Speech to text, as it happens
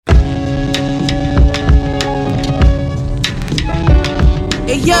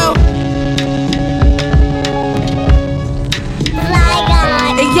yo.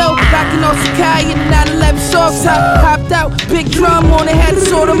 Yo, rockin' on Sakai in the 911 soft top. Hopped out, big drum on it, had to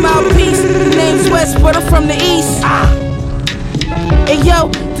sort of mouthpiece. The name's West, but I'm from the East. Hey yo,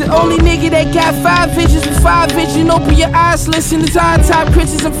 the only nigga that got 5 visions with 5 vision. Open your eyes, listen to top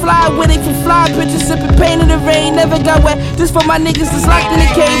critics and fly with it. From fly bitches, sipping pain in the rain, never got wet. This for my niggas that's locked in the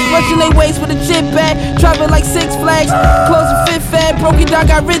cage, rushing their waist with a chip bag, traveling like Six Flags, closing Fifth Fad, broken down,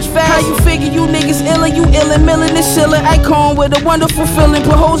 got rich fast. How you figure you niggas illin', you illin', millin' and shillin', icon with a wonderful feeling,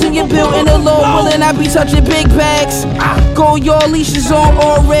 put holes in your building, the Lord willin', I be touching big bags. Go your leashes on,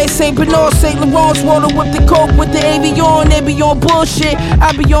 all red, St. Bernard, St. Laurent's, water with the coke with the avion, they be on bullshit,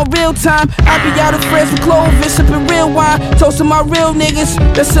 I be on real time, I be out of France with Clovis, sippin' real wine, toasting my real niggas,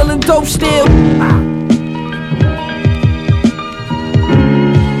 that's sellin' dope still.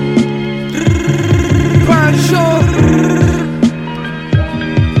 Bonjour.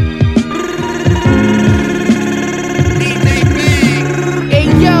 Hey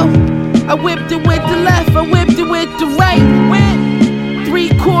yo, I whipped it with the left, I whipped it with the right.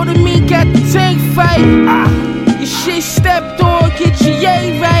 3/4 me got the tank fight. Your shit stepped on, get your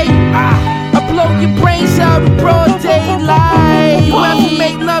yay right. I blow your brains out in broad daylight. You ever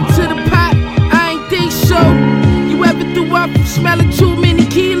make love to the pot? I ain't think so. You ever threw up from smelling too many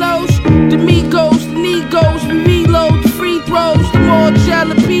kilos? The Migos, the Negos, we reload the free throws. The more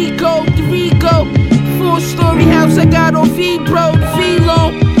jalapeno, the Rico. 4-story house I got on Febro, the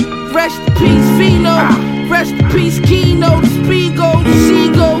Velo. Rest in peace, Vino. Rest in peace, Kino. The Spigo, the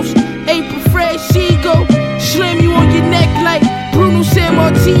Seagulls. April Fresh, Seagull. Slam you on your neck like Bruno San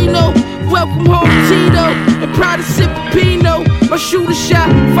Martino. Welcome home, Tito. And proud to sip a Pinot. My shooter shot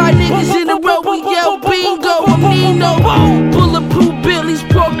 5 niggas in a row. We yell bingo. I'm Nino. Bulletproof Billy's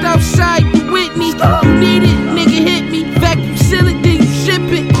parked outside the Whitney. You need it, nigga, hit me. Vacuum seal it, then you ship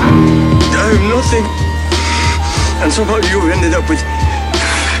it. I am nothing. And somehow you ended up with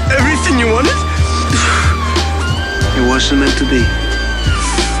everything you wanted. It wasn't meant to be.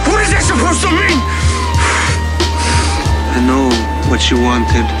 What is that supposed to mean? I know what you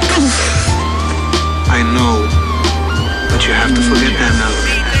wanted. I know. But you have to forget that now.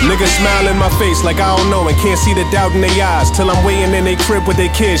 Niggas smile in my face like I don't know and can't see the doubt in their eyes. Till I'm waiting in their crib with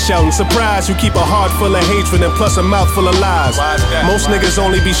their kids shouting. Surprise, you keep a heart full of hatred and plus a mouth full of lies. Most niggas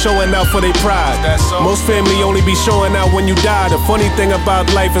only be showing out for their pride. Most family only be showing out when you die. The funny thing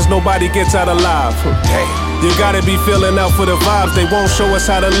about life is nobody gets out alive. You gotta be feeling out for the vibes. They won't show us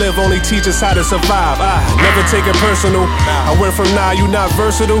how to live, only teach us how to survive. I never take it personal. I went from nah, you not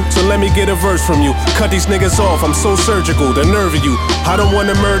versatile, so let me get a verse from you. Cut these niggas off, I'm so surgical, the nerve of you. I don't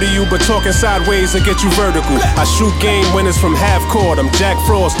wanna murder you, but talking sideways and get you vertical. I shoot game winners from half court, I'm Jack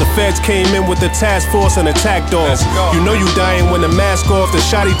Frost. The feds came in with the task force and attack dogs. You know you dying when the mask off, the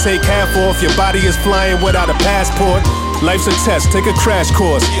shotty take half off. Your body is flying without a passport. Life's a test, take a crash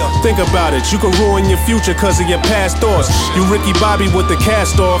course. Think about it, you can ruin your future cause of your past thoughts. You Ricky Bobby with the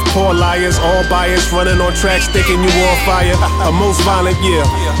cast off. Poor liars, all biased, running on tracks, thinking you on fire. A most violent, yeah,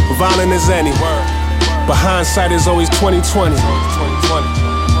 violent as any. But hindsight is always 2020.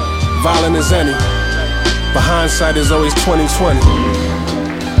 Violent as any. But hindsight is always 2020.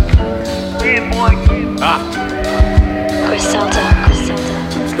 Griselda.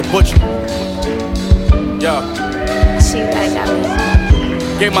 It's the Butcher. Yeah.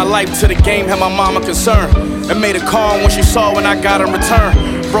 Gave my life to the game, had my mama concerned, and made a call when she saw when I got in return.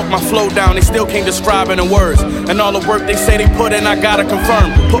 Broke my flow down, they still can't describe it in words. And all the work they say they put in, I gotta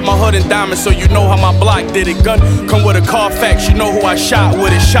confirm. Put my hood in diamonds so you know how my block did it. Gun come with a Carfax, you know who I shot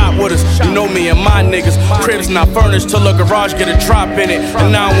with it. Shot with us, you know me and my niggas. Cribs not furnished till a garage get a drop in it.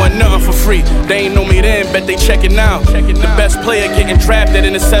 And now I want nothing for free. They ain't know me then, bet they check it now. The best player getting drafted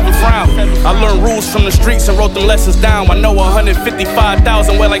in the 7th round. I learned rules from the streets and wrote them lessons down. I know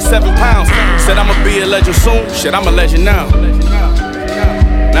 155,000 weigh like 7 pounds. Said I'ma be a legend soon, shit, I'm a legend now.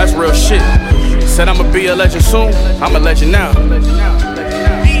 That's real shit. Said I'ma be a legend soon, I'm a legend now.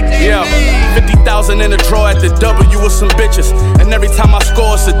 Yeah, 50,000 in the draw at the W with some bitches. And every time I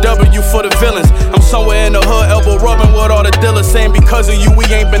score, it's a W for the villains. I'm somewhere in the hood, elbow rubbing with all the dealers, saying because of you, we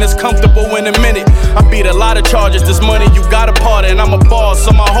ain't been as comfortable in a minute. I beat a lot of charges, this money you got a part in. I'm a boss,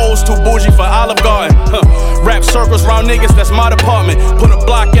 so my hoes too bougie for Olive Garden. Rap circles round niggas, that's my department. Put a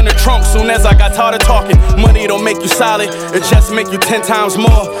block in the trunk soon as I got tired of talking. Money don't make you solid, it just make you 10 times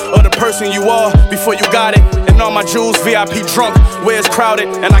more of the person you are before you got it. And all my jewels VIP drunk, where it's crowded,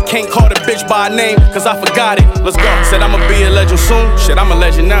 and I can't call the bitch by a name, cause I forgot it. Let's go. Said I'ma be a legend soon. Shit, I'm a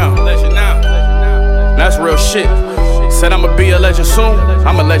legend now. That's real shit. Said I'ma be a legend soon.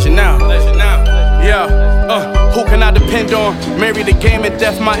 I'm a legend now. Yeah. Who Who can I depend on? Married the game and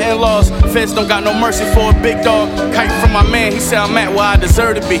death, my in-laws. Feds don't got no mercy for a big dog. Kite from my man, he said I'm at where I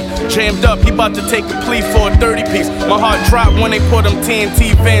deserve to be. Jammed up, he about to take a plea for a 30-piece. My heart dropped when they put them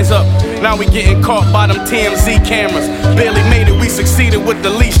TNT vans up. Now we getting caught by them TMZ cameras. Barely made it, we succeeded with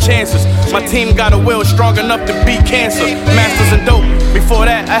the least chances. My team got a will strong enough to beat cancer. Masters in dope. Before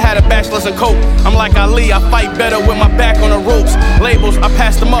that, I had a bachelor's in coke. I'm like Ali, I fight better with my back on the ropes. Labels, I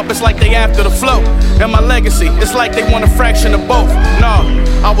passed them up, it's like they after the flow. And my legacy, it's like they want a fraction of both. Nah,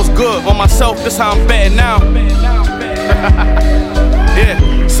 I was good on myself, this how I'm bad now.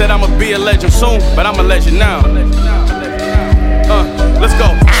 Yeah, said I'ma be a legend soon, but I'm a legend now. Let's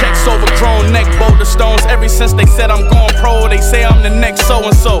go. Checks overgrown, neck boulder stones. Ever since they said I'm going pro, they say I'm the next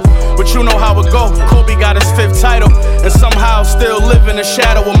so-and-so. But you know how it go. Kobe got his 5th title, and somehow still live in the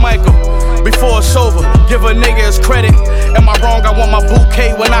shadow of Michael. Before it's over, give a nigga his credit. Am I wrong? I want my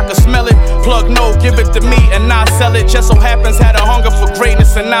bouquet when I can smell it. Plug no, give it to me and I sell it. Just so happens had a hunger for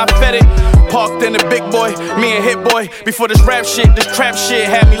greatness and I fed it. Parked in the big boy, me and Hit Boy. Before this rap shit, this trap shit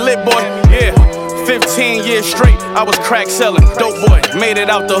had me lit, boy. Yeah. 15 years straight, I was crack selling. Dope boy, made it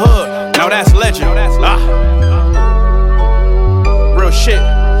out the hood. Now that's legend. Real shit.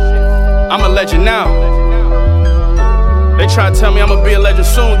 I'm a legend now. They try to tell me I'ma be a legend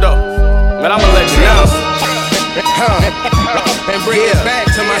soon though. But I'm a legend now. And bring it back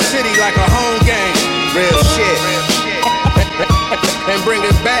to my city like a home game. Real shit. And bring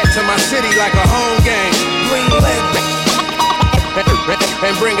it back to my city like a home game.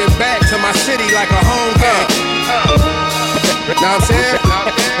 And bring it back to my city like a home game. Know what I'm saying?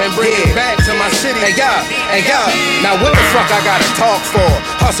 And bring it back to my city. Hey y'all, now what the fuck I gotta talk for?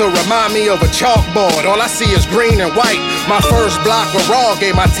 Hustle remind me of a chalkboard. All I see is green and white. My first block of raw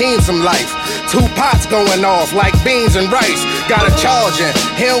gave my team some life. 2 pots going off like beans and rice. Got a charging,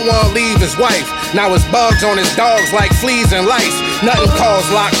 he don't wanna leave his wife. Now it's bugs on his dogs like fleas and lice. Nothing caused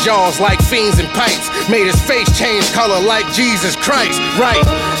locked jaws like fiends and pipes. Made his face change color like Jesus Christ. Right,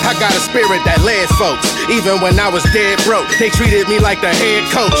 I got a spirit that led folks. Even when I was dead broke, they treated me like the head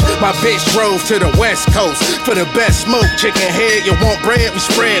coach. My bitch drove to the west coast for the best smoke. Chicken head, you want bread, we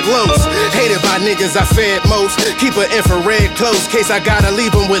spread loaves. Hated by niggas I fed most. Keep an infrared close, case I gotta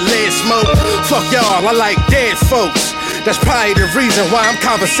leave them with lead smoke. Fuck y'all, I like dead folks. That's probably the reason why I'm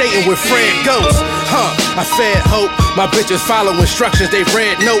conversating with Fred Ghost. I fed hope. My bitches follow instructions, they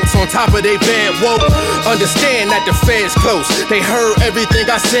read notes on top of they bed woke. Understand that the feds close. They heard everything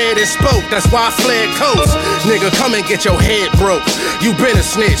I said and spoke. That's why I fled coast. Nigga, come and get your head broke. You been a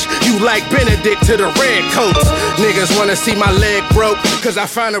snitch, you like Benedict to the red coats. Niggas wanna see my leg broke, cause I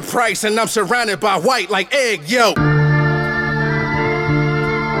found a price and I'm surrounded by white like egg yolk.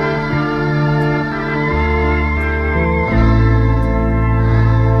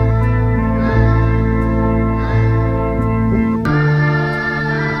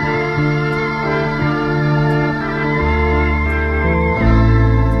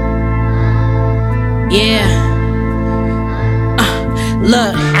 Yeah.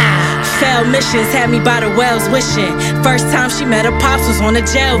 Look. Failed missions had me by the wells wishing. First time she met her pops was on a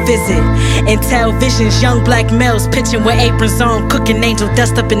jail visit. Intel visions, young black males pitching with aprons on, cooking angel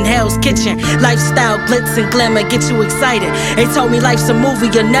dust up in hell's kitchen. Lifestyle, glitz and glamour get you excited. They told me life's a movie,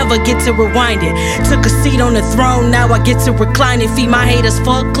 you'll never get to rewind it. Took a seat on the throne, now I get to recline it. Feed my haters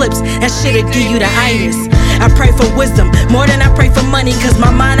full clips, that shit'll give you the itis. I pray for wisdom, more than I pray for money, cause my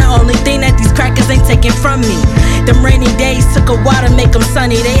mind the only thing that these crackers ain't taking from me. Them rainy days took a while to make them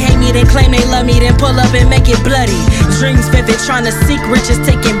sunny. They hate me, then claim they love me, then pull up and make it bloody. Dreams vivid, trying to seek riches,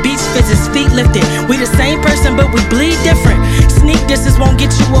 taking beach visits, feet lifted. We the same person, but we bleed different. Sneak disses won't get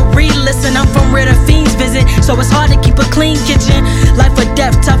you a re-listen. I'm from where the fiends visit, so it's hard to keep a clean kitchen. Life or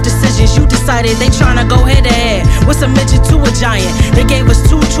death, tough decisions, you decided. They tryna go head to head. What's a midget to a giant? They gave us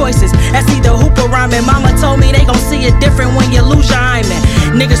 2 choices, that's either hoop or rhyming. Mama told me they gon' see it different when you lose your hymen.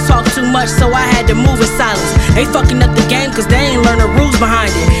 Niggas talk too much, so I had to move in silence. They fucking up the game, cause they ain't learn the rules behind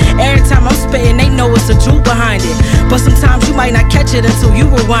it. Every time I'm spitting, they know it's a jewel behind it. But sometimes you might not catch it until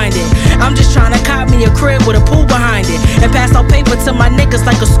you rewind it. I'm just tryna cop me a crib with a pool behind it, and pass out paper to my niggas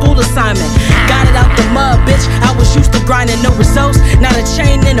like a school assignment. Got it out the mud, bitch. I was used to grinding, no results. Not a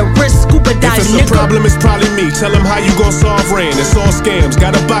chain and a wrist, scuba dive, if it's nigga. a problem, it's probably me. Tell them how you gon' solve rain. It's all scams.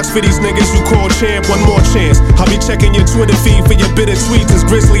 Got a box for these niggas you call champ. One more chance. I'll be checking your Twitter feed for your bitter tweets. It's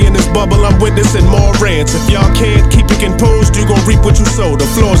Grizzly in this bubble, I'm witnessing more rants. If y'all can't keep it composed, you gon' reap what you sow. The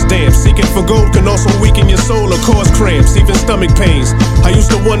floor's damp. Seeking for gold can also weaken your soul or cause cramps, even stomach pains. I used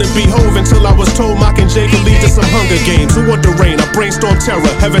to wanna be Hove until I was told Mocking Jay could lead to some Hunger Games. Who want the rain? I brainstorm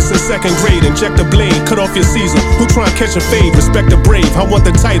terror, ever since 2nd grade. Inject a blade, cut off your Caesar. Who try and catch a fade? Respect the brave. I want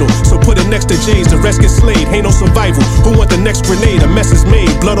the title, so put it next next to J's, the rest get slayed. Ain't no survival. Who want the next grenade? A mess is made.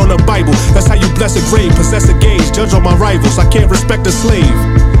 Blood on the Bible. That's how you bless a grave. Possess a gauge. Judge on my rivals. I can't respect a slave.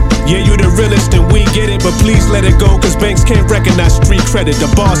 Yeah, you the realest and we get it, but please let it go, cause banks can't recognize street credit. The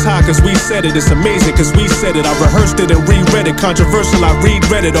bar's high cause we said it, it's amazing cause we said it. I rehearsed it and reread it, controversial, I read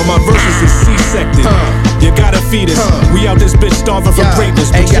it. All my verses is C-sected. You gotta feed us, we out this bitch starving for greatness.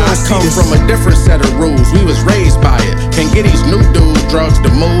 Hey, I come from a different set of rules, we was raised by it. Can't get these new dudes drugs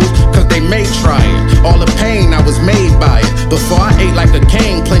to move, cause they may try it. All the pain I was made by it. Before I ate like a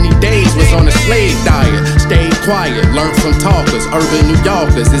king, plenty days was on a slave diet. Stayed quiet, learned from talkers, urban New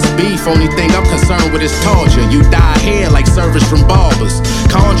Yorkers. It's beef, only thing I'm concerned with is torture. You die here like service from barbers.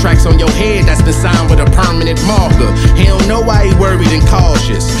 Contracts on your head that's been signed with a permanent marker. He don't know why he worried and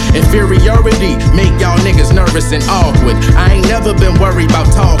cautious. Inferiority make y'all niggas nervous and awkward. I ain't never been worried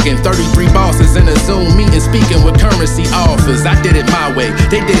about talking. 33 bosses in a Zoom meeting speaking with currency offers. I did it my way,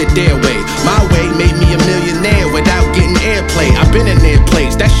 they did it their way. My way made me a millionaire without getting airplay. I've been in their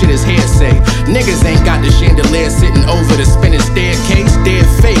place, that shit is hearsay. Niggas ain't got the chandelier sitting over the spinning staircase. They're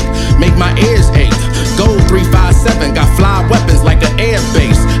fake, make my ears ache. Gold 357, got fly weapons like an air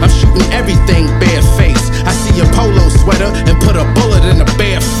base. I'm shooting everything bare face. I see a polo sweater and put a bullet in a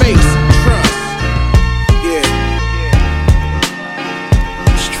bare face. Trust. Yeah.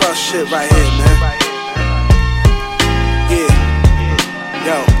 It's trust shit right here, man. Yeah.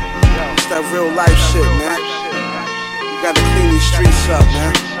 Yo, it's that real life shit, man. You gotta clean these streets up,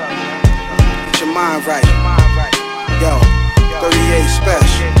 man. Get your mind right. Yo, 38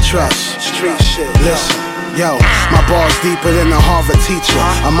 special. Trust, street shit, listen. Yo, my bars deeper than a Harvard teacher.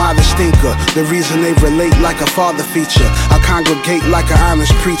 I'm modest thinker, the reason they relate like a father feature. I congregate like an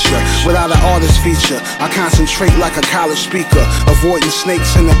honest preacher, without an artist feature. I concentrate like a college speaker, avoiding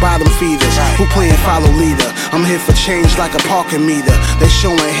snakes and the bottom feeders. Who playing follow leader? I'm here for change like a parking meter. They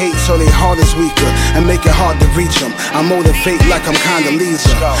showing hate so they heart is weaker, and make it hard to reach them. I motivate like I'm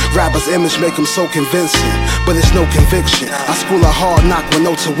Condoleezza. Rappers' image make them so convincing, but it's no conviction. I school a hard knock with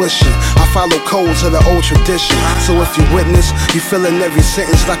no tuition. I follow codes of the old tradition. So if you witness, you feeling every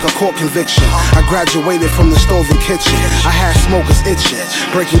sentence like a court conviction. I graduated from the stove and kitchen. I had smokers itching,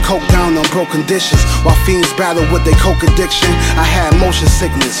 breaking coke down on broken dishes, while fiends battle with their coke addiction. I had motion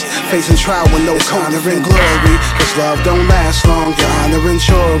sickness, facing trial with no honor and glory. Cause love don't last long, your honor and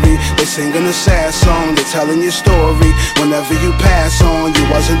jury. They singing a sad song, they telling your story. Whenever you pass on, you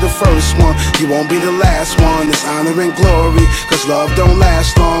wasn't the first one, you won't be the last one. It's honor and glory. Cause love don't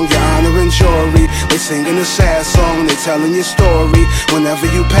last long, your honor and jury. They singing a sad song, they telling your story. Whenever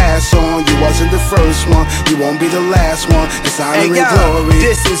you pass on, you wasn't the first one, you won't be the last one. It's honor and glory.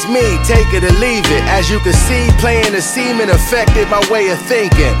 This is me, take it or leave it. As you can see, playing the semen affected my way of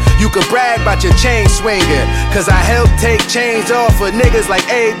thinking. You can brag about your chain swinging, cause I helped take chains off of niggas like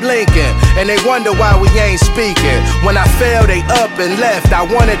Abe Lincoln, and they wonder why we ain't speaking. When I fell, they up and left. I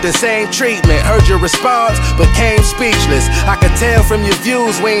wanted the same treatment. Heard your response, but came speechless. I could tell from your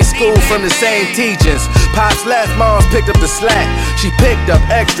views we ain't schooled from the same teachings. Pops left, Mom's picked up the slack. She picked up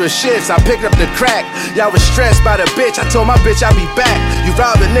extra shifts, I picked up the crack. Y'all was stressed by the bitch, I told my bitch I'll be back. You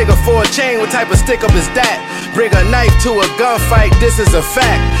robbed a nigga for a chain, what type of stick up is that? Bring a knife to a gunfight, this is a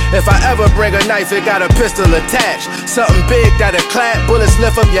fact. If I ever bring a knife, it got a pistol attached. Something big that'll clap, bullets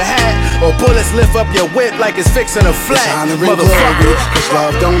lift up your hat, or bullets lift up your whip like it's fixing a flat. It's honor and glory, cause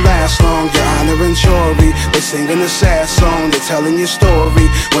love don't last long, your honor and jury. They singing a sad song, they telling your story.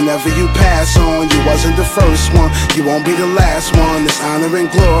 Whenever you pass on, you wasn't the first one, you won't be the last one. It's honor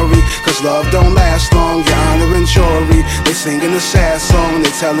and glory, cause love don't last long, your honor and jury. They singing a sad song,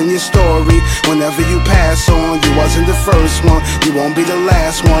 they telling your story. Whenever you pass on, you wasn't the first one, you won't be the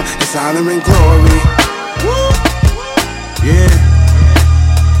last one. It's honor and glory. Yeah.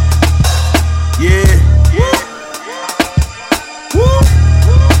 Yeah.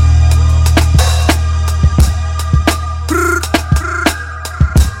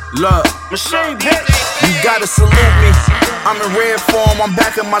 Look, machine bitch, you gotta salute me. I'm in red form, I'm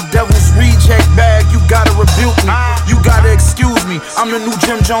back in my devil's reject bag. You gotta rebuke me, you gotta excuse me. I'm the new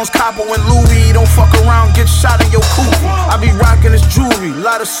Jim Jones copper when Louis don't fuck around, get shot in your coupe. I be rocking this jewelry,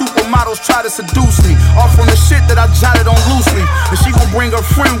 lot of supermodels try to seduce me. Off from the shit that I jotted on loosely. And she gon' bring her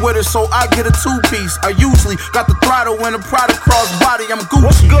friend with her, so I get a two-piece. I usually got the throttle and a Prada crossbody, I'm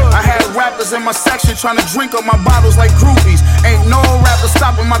Gucci. I had rappers in my section trying to drink up my bottles like groupies. Ain't no rapper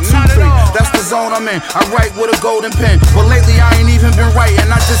stopping my 2-3. That's the zone I'm in, I write with a golden pen. But lately I ain't even been writing,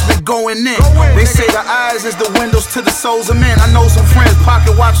 I just been going in. They say the Our eyes is the windows to the souls of men. I know some friends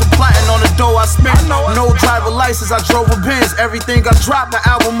pocket watching plotting on the dough I spent. No driver license, I drove a Benz. Everything I dropped, the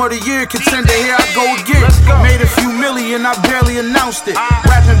album of the year contender. Here I go again. Made a few million, I barely announced it.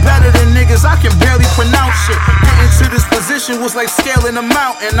 Rapping better than niggas, I can barely pronounce shit. Getting to this position was like scaling a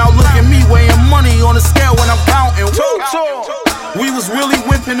mountain. Now look at me weighing money on the scale when I'm counting. We was really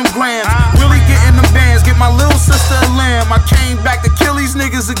whipping them grams, really getting them bands. Get my little sister a lamb. I came back to kill these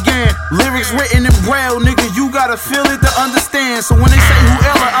niggas again. Lyrics written in braille, nigga, you gotta feel it to understand. So when they say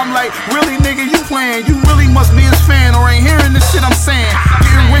whoever, I'm like, really nigga, you playing? You really must be his fan or ain't hearing the shit I'm saying.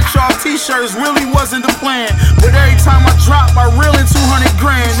 Getting rich off t-shirts really wasn't the plan, but every time I drop, I reel in 200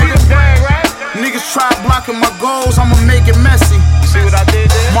 grand, nigga. Niggas try blocking my goals, I'ma make it messy. See what I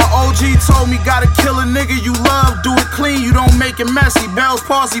did there? My OG told me gotta kill a nigga you love, do it clean, you don't make it messy. Bell's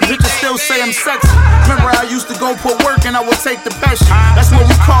palsy, bitches still say I'm sexy. Remember I used to go put work and I would take the peshy. That's what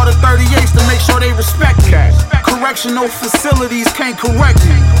we call the 38s to make sure they respect me. Correctional facilities can't correct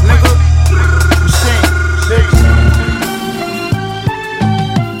me, nigga.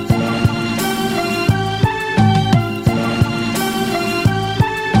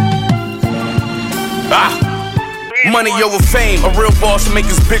 Money over fame, a real boss make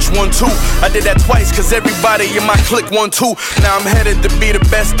his bitch 1-2. I did that twice cause everybody in my clique 1-2. Now I'm headed to be the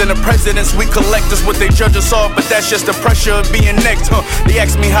best and the presidents we collect is what they judge us off, but that's just the pressure of being next, They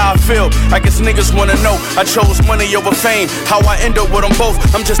ask me how I feel, I guess niggas wanna know. I chose money over fame, how I end up with them both.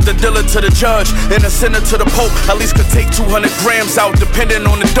 I'm just a dealer to the judge and a sinner to the pope. At least could take 200 grams out depending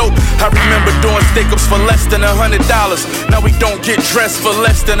on the dope. I remember doing stick-ups for less than $100. Now we don't get dressed for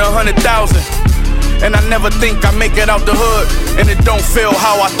less than 100,000. And I never think I make it out the hood, and it don't feel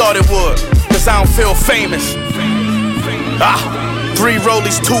how I thought it would, cause I don't feel famous. 3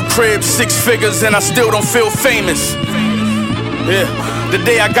 rollies, 2 cribs, 6 figures, and I still don't feel famous. Yeah, the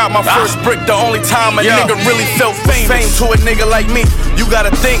day I got my first brick, the only time a nigga really felt famous. Fame to a nigga like me, you gotta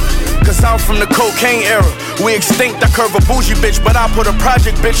think, cause I'm from the cocaine era. We extinct, I curve a bougie bitch, but I put a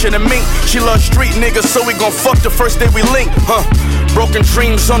project bitch in a mink. She loves street niggas, so we gon' fuck the first day we link, Broken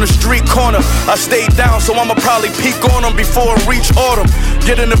dreams on the street corner. I stayed down, so I'ma probably peek on them before I reach autumn.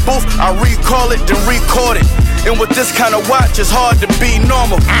 Get in the booth, I recall it, then record it. And with this kind of watch, it's hard to be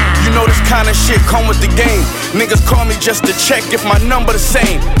normal. You know this kind of shit come with the game. Niggas call me just to check if my number the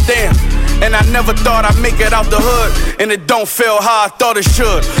same. Damn. And I never thought I'd make it out the hood, and it don't feel how I thought it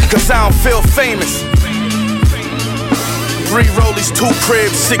should, cause I don't feel famous. 3 rollies, 2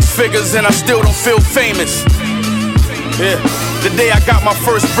 cribs, 6 figures, and I still don't feel famous. Yeah, the day I got my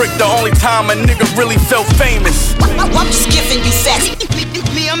first brick, the only time a nigga really felt famous. I'm just giving you facts.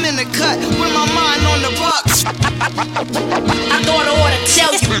 Me, I'm in the cut with my mind on the bucks. I thought I ought to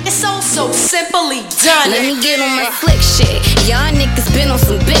tell you, it's so simply done. Let me get on my slick shit. Y'all niggas been on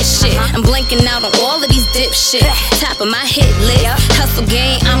some bitch shit. I'm blanking out on all of these dip shit. Top of my hit list. Hustle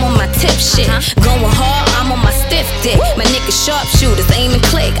game, I'm on my tip shit. Going hard, I'm on my stiff dick. My niggas sharpshooters, aim and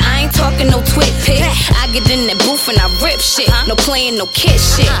click. I ain't talking no twit pick. I get in that booth and I rip shit. No playing, no kid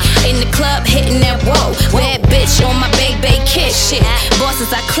shit. In the club, hitting that whoa. Bad bitch on my baby kid shit.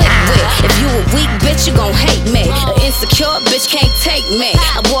 Bosses I click with. If you a weak bitch, you gon' hate me. An insecure bitch can't take me.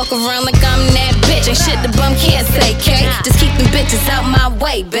 I walk around like I'm that bitch. Ain't shit the bum can't say, K. Just keep them bitches out my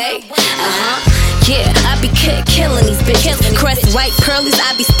way, babe. Yeah, I be killing these bitches. Crest white curlies,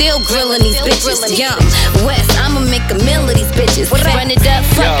 I be still grilling these bitches. Yum, West, I'ma make a meal of these bitches. Run it up,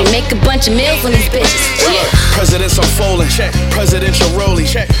 fuck it, make a bunch of meals on these bitches. Yeah. Presidents unfolding, presidential rolling.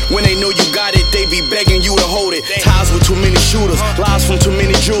 When they know you got it, they be begging you to hold it. Ties with too many shooters, lies from too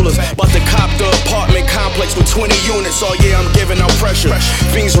many jewelers. About to cop the apartment complex with 20 units. Oh yeah, I'm giving out pressure.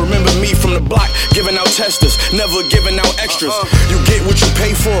 Fiends remember me from the block, giving out testers, never giving out extras. You get what you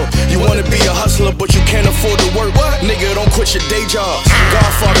pay for. You wanna be a hustler, but you can't afford to work. Nigga, don't quit your day job.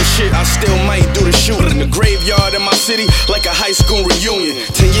 Godfather shit, I still might do the shooting. The graveyard in my city, like a high school reunion.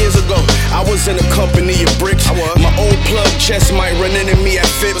 10 years ago, I was in a company of bricks. My old plug chest might run into me at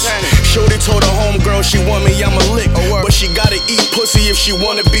Phipps. Shorty told her homegirl she want me, I'm a lick. But she gotta eat pussy if she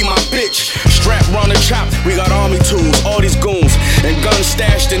wanna be my bitch. Strap round the chop, we got army tools, all these goons, and guns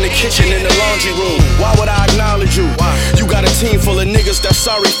stashed in the kitchen in the laundry room. Why would I acknowledge you? You got a team full of niggas that's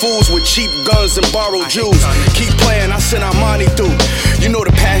sorry fools with cheap guns and borrowed Jews. Keep playing, I send our money through. You know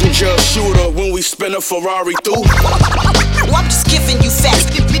the passenger shooter when we spin a Ferrari through. I'm just giving you facts.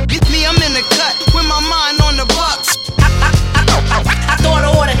 Me, I'm in the cut with my mind on the bucks. I thought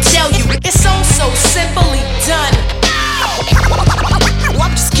I ought to tell you, it's so simply done.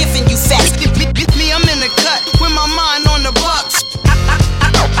 I'm just giving you facts. Me, I'm in the cut with my mind on the bucks.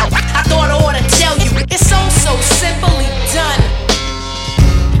 I thought I ought to tell you, it's so simply done.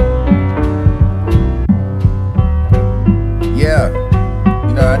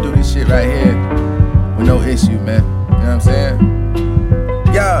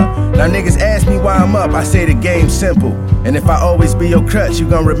 sum up, I say the game's simple. And if I always be your crutch, you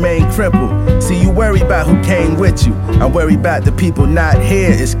gon' remain crippled. See, you worry about who came with you. I worry about the people not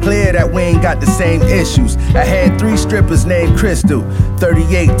here. It's clear that we ain't got the same issues. I had 3 strippers named Crystal,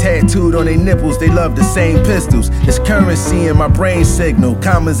 38 tattooed on their nipples, they love the same pistols. It's currency in my brain signal,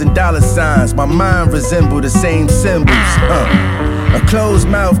 commas and dollar signs. My mind resemble the same symbols. A closed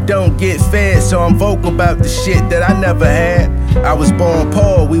mouth don't get fed, so I'm vocal about the shit that I never had. I was born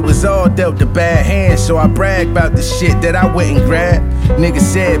poor, we was all dealt a bad hand, so I brag about the shit that I wouldn't grab. Niggas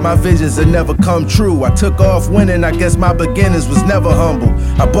said my visions will never come true. I took off winning, I guess my beginnings was never humble.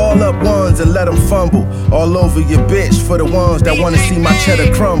 I ball up ones and let them fumble all over your bitch for the ones that wanna see my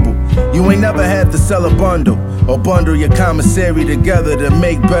cheddar crumble. You ain't never had to sell a bundle or bundle your commissary together to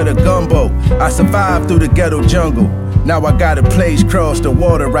make better gumbo. I survived through the ghetto jungle. Now I got a place cross the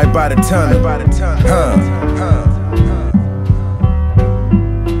water right by the tunnel.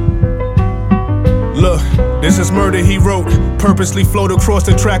 Look, this is murder he wrote. Purposely float across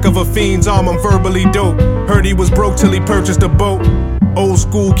the track of a fiend's arm, I'm verbally dope. Heard he was broke till he purchased a boat. Old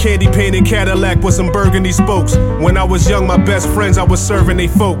school candy painted Cadillac with some burgundy spokes. When I was young, my best friends, I was serving they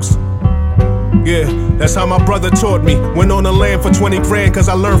folks. Yeah, that's how my brother taught me. Went on the land for 20 grand cause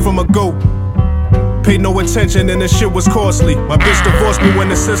I learned from a goat. Paid no attention and the shit was costly. My bitch divorced me when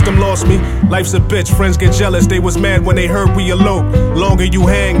the system lost me. Life's a bitch, friends get jealous. They was mad when they heard we eloped. Longer you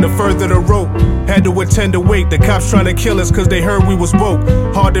hang, the further the rope. Had to attend to wait, the cops trying to kill us cause they heard we was woke.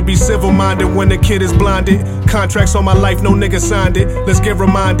 Hard to be civil-minded when the kid is blinded. Contracts on my life, no nigga signed it. Let's get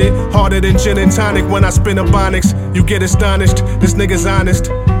reminded, harder than gin and tonic when I spin a Bonics. You get astonished, this nigga's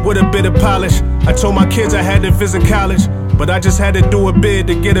honest, with a bit of polish. I told my kids I had to visit college, but I just had to do a bid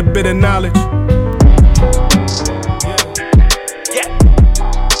to get a bit of knowledge.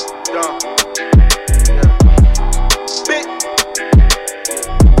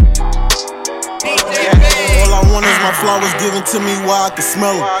 Flowers given to me while I can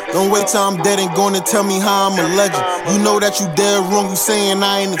smell them. Don't wait till I'm dead and gonna tell me how I'm a legend. You know that you dead wrong, you saying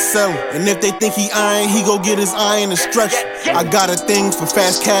I ain't excelling. And if they think he iron, he go get his iron and stretch it. I got a thing for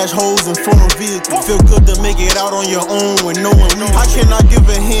fast cash hoes and foreign vehicles. Feel good to make it out on your own when no one leaves. I cannot give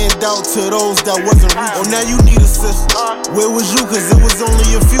a handout to those that wasn't real. Oh, now you need a sister. Where was you? Cause it was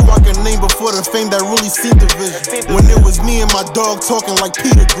only a few I could name before the fame that really seen the vision. When it was me and my dog talking like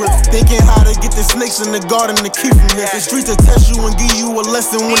Peter Griffin, thinking how to get the snakes in the garden to keep from here. The streets will test you and give you a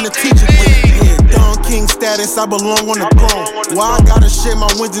lesson when the teacher did. Yeah, Don King status, I belong on the throne. Why I gotta share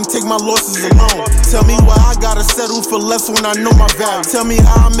my wins and take my losses alone? Tell me why I gotta settle for less when I know my value. Tell me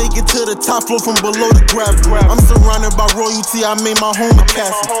how I make it to the top floor from below the gravity. I'm surrounded by royalty, I made my home a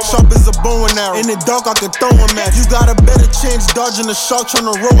castle. Sharp as a bow and arrow, in the dark I could throw him at you. Got a better chance dodging a shark trying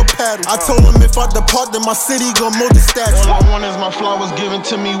to row a paddle. I told him if I depart then my city gon' mold the statue. All I want is my flowers given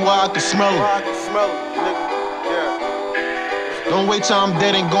to me while I can smell it. Don't wait till I'm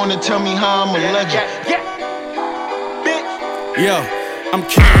dead and gonna tell me how I'm a legend. Yo, I'm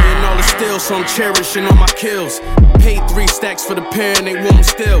carrying all the steel, so I'm cherishing all my kills. Paid 3 stacks for the pair and they want them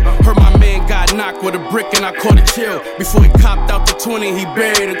still. Heard my man got knocked with a brick and I caught a chill. Before he copped out the 20, he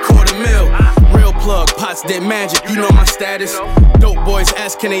buried $250,000. Real plug, pots did magic, you know my status. Dope boys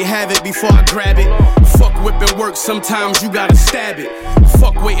ask can they have it before I grab it. Fuck whipping work, sometimes you gotta stab it.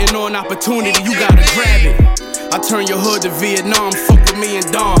 Fuck waiting on opportunity, you gotta grab it. I turn your hood to Vietnam, fuck with me and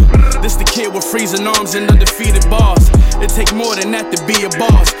Dom. This the kid with freezing arms and undefeated bars. It take more than that to be a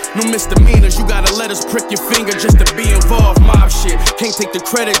boss. No misdemeanors, you gotta let us prick your finger just to be involved. Mob shit, can't take the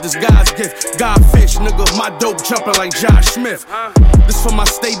credit, this God's gift. Godfish, nigga, my dope jumping like Josh Smith. This for my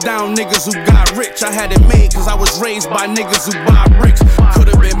stay down niggas who got rich. I had it made cause I was raised by niggas who buy bricks.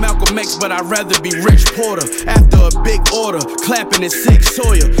 Could've been Malcolm X, but I'd rather be Rich Porter. After a big order, clapping at Sig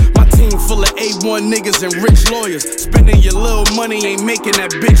Sawyer. My team full of A1 niggas and rich lawyers. Spending your little money ain't making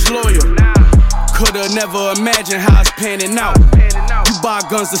that bitch loyal. Coulda never imagined how it's panning out. You buy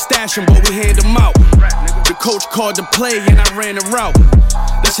guns to stash them, but we hand them out. The coach called the play and I ran the route.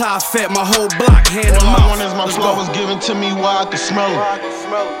 That's how I fed my whole block, hand them out. All I want is my flowers given to me while I can smell it.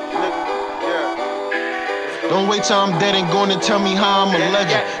 Don't wait till I'm dead and gonna tell me how I'm a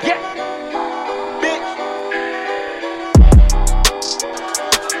legend.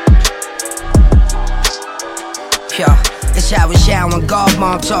 Yeah, it's how it's how when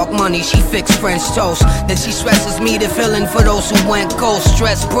godmom talk money, she fix French toast. Then she stresses me the feeling for those who went cold,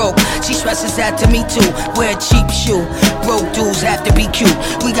 stress broke. She stresses that to me too, wear a cheap shoe. Broke dudes have to be cute.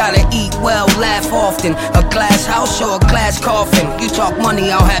 We gotta eat well, laugh often. A glass house or a glass coffin. You talk money,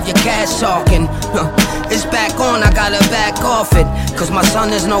 I'll have your cash talking. It's back on, I gotta back off it. Cause my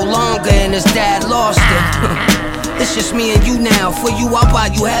son is no longer and his dad lost it. It's just me and you now. For you, I'll buy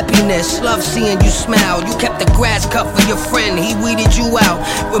you happiness. Love seeing you smile. You kept the grass cut for your friend. He weeded you out.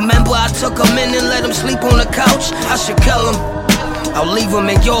 Remember I took him in and let him sleep on the couch? I should kill him. I'll leave him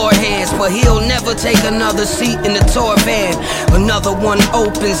in your hands, but he'll never take another seat in the tour van. Another one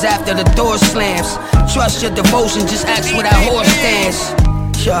opens after the door slams. Trust your devotion, just ask where that horse stands.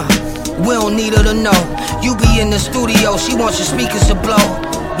 Yeah, we don't need her to know. You be in the studio, she wants your speakers to blow.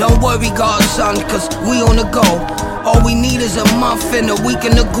 Don't worry, godson, cause we on the go. All we need is a month and a week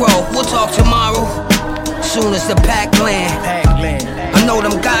in the grow. We'll talk tomorrow, soon as the pack land. I know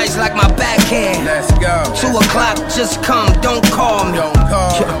them guys like my backhand. Let's go. 2 o'clock, just come, don't call me. Don't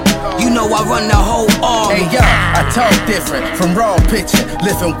call me. You know I run the whole army. Hey yo, I talk different from raw pitching.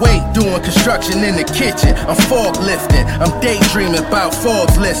 Lifting weight, doing construction in the kitchen. I'm forklifting, I'm daydreaming about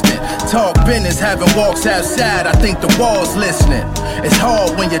Forbes listing. Talk business, having walks outside, I think the wall's listening. It's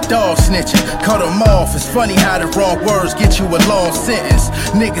hard when your dog snitching, cut them off. It's funny how the wrong words get you a long sentence.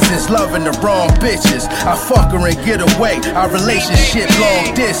 Niggas is loving the wrong bitches. I fuck her and get away, our relationship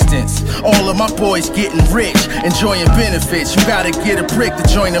long distance. All of my boys getting rich, enjoying benefits. You gotta get a brick to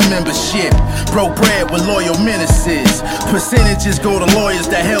join a membership. Broke bread with loyal menaces. Percentages go to lawyers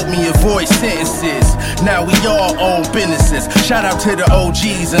that help me avoid sentences. Now we all own businesses. Shout out to the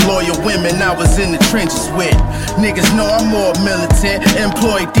OGs and loyal women I was in the trenches with. Niggas know I'm more militant.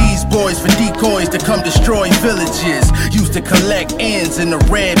 Employed these boys for decoys to come destroy villages. Used to collect ends in the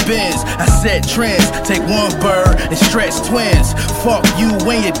red bins. I set trends, take one bird and stretch twins. Fuck you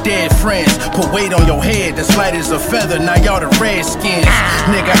and your dead friends. Put weight on your head that's light as a feather. Now y'all the redskins.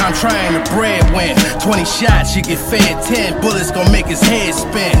 Nigga, I'm trying to breadwin. 20 shots, you get fed 10. Bullets gon' make his head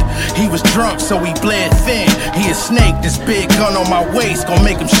spin. He was drunk, so he bled thin. He a snake, this big gun on my waist gon'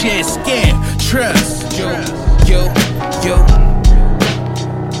 make him shed skin. Trust. Yo.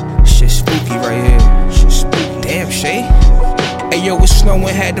 Shit spooky right here. Shit spooky. Damn, Shay. Hey yo, it's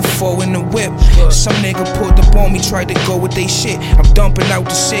snowing, had to fall in the whip. Some nigga pulled up on me, tried to go with they shit. I'm dumping out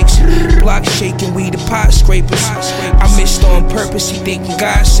the 6. Block shaking, we the pot scrapers. I missed on purpose, he thinking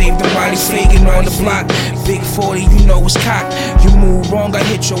God saved him while he faking on the block. Big 40, you know it's cocked. You move wrong, I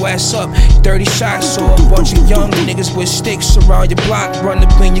hit your ass up. 30 shots, so a bunch of young niggas with sticks around your block. Run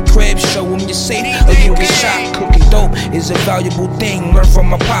up in your crib, show them you're safe, or you get shot. Cooking dope is a valuable thing, learn from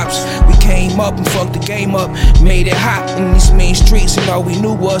my pops. We came up and fucked the game up, made it hot in these main streets, and all we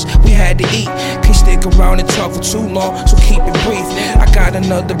knew was we had to eat. Can't stick around and talk for too long, so keep it brief. I got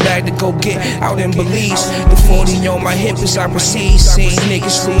another bag to go get out in Belize. The 40 on my hip as I proceed. Seen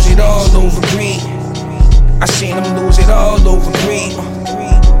niggas lose it all over greed. I seen them lose it all over greed.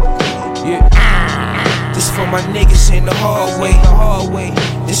 Yeah. This for my niggas in the hallway.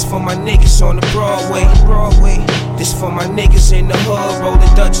 This for my niggas on the Broadway. This for my niggas in the hood,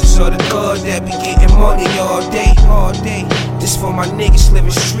 rolling Dutchess or the good that be getting money all day. This for my niggas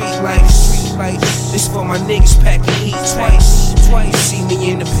living street life. This for my niggas packing heat twice. See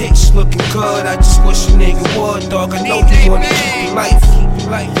me in the pics looking good. I just wish a nigga would, dog. I know you wanna keep your life.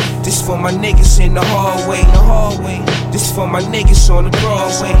 This for my niggas in the hallway. This for my niggas on the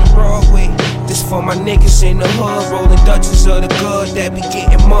Broadway. This for my niggas in the hood, rolling Dutchess or the good that be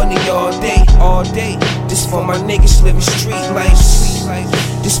getting money all day. This for my niggas living street life.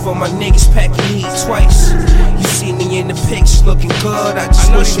 This for my niggas packing heat twice. You see me in the pics looking good. I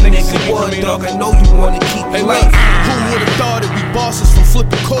just wish a nigga would, dog. I know you wanna keep your life. Who would've thought it'd be bosses from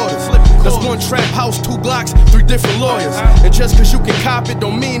flipping quarters? That's one trap house, 2 blocks, 3 different lawyers. And just cause you can cop it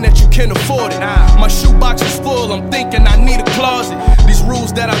don't mean that you can afford it. My shoebox is full, I'm thinking I need a closet. These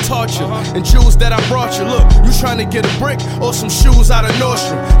rules that I taught you and jewels that I brought you. Look, you trying to get a brick or some shoes out of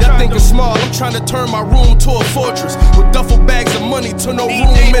Nordstrom. Y'all thinking small, I'm trying to turn my room to a fortress. With duffel bags of money to no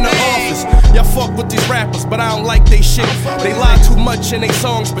room in the office. Y'all fuck with these rappers, but I don't like they shit. They lie too much in they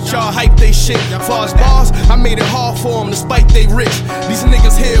songs, but y'all hype they shit. Far as bars, I made it hard for them despite they rich. These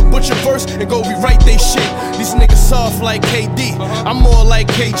niggas here butcher verse and go rewrite they shit. These niggas soft like KD, I'm more like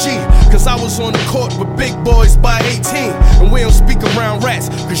KG. Cause I was on the court with big boys by 18. And we don't speak around rats,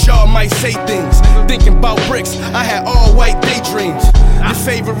 cause y'all might say things. Thinking about bricks, I had all white daydreams. Your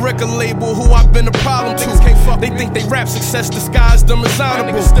favorite record label, who I've been a problem to. They think they rap success disguised them as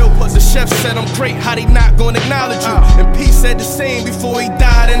honorable. The chef said I'm great, how they not gonna acknowledge you? And P said the same before he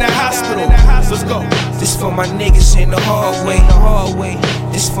died in the hospital. Let's go. This for my niggas in the hallway.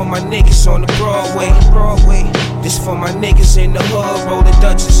 This for my niggas on the Broadway. This for my niggas in the hood, rolling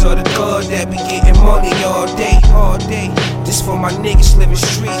Dutchess or the good that be getting money all day. This for my niggas living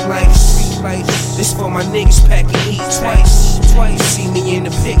street life. like, this for my niggas packing heat twice. See me in the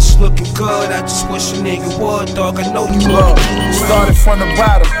pics looking good. I just wish a nigga would, dog. I know you love. Started from the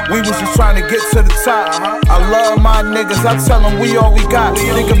bottom, we was just trying to get to the top. I love my niggas, I tell them we all we got.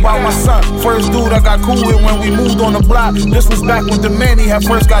 Think about my son, first dude I got cool with when we moved on the block. This was back when the Manny had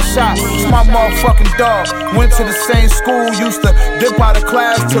first got shot. It's my motherfucking dog. Went to the same school, used to dip out of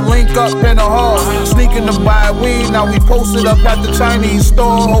class to link up in the hall. Sneaking to buy weed, now we posted up at the Chinese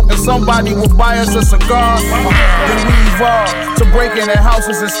store, hoping somebody would buy us a cigar. Then we evolved to breaking in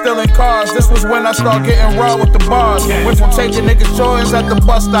houses and stealing cars. This was when I started getting raw with the bars. Went from taking niggas Jordans at the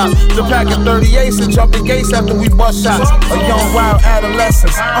bus stop to packing 38s and jumping gates after we bust shots. A young wild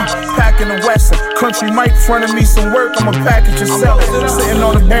adolescence, packing the Western. Country mic fronted me some work, I'ma package and sell it. Sitting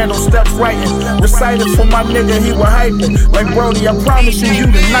on the bando steps writing, recited for my nigga, he was hyping. Like Brody, I promise you, you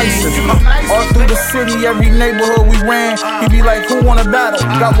the nicest. All through the city, every neighborhood we ran, he be like, who wanna battle?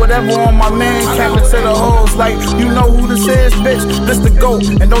 Got whatever on my man, cap it to the hoes. Like, you know who this is, bitch? This the GOAT,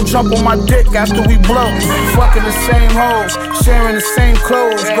 and don't jump on my dick after we blow. Fucking the same hoes, sharing the same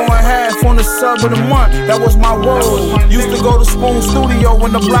clothes, going half on the sub of the month, that was my woe. Used to go to Spoon Studio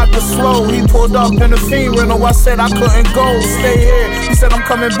when the block was slow. He pulled up in the Fiend rental, I said I couldn't go, stay here. He said I'm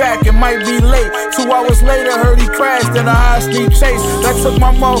coming back, it might be late. 2 hours later, heard he crashed in a high-speed chase. That took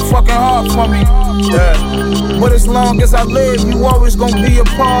my motherfucking heart from me. Yeah. But as long as I live, you always gonna be a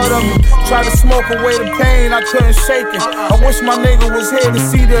part of me. Try to smoke away the pain, I couldn't shake it. I wish my nigga was here to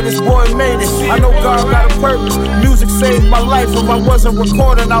see that this boy made it. I know God got a purpose, music saved my life. If I wasn't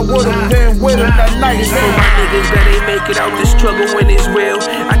recording, I would've been with him that night. For my niggas that ain't make it out the struggle when it's real,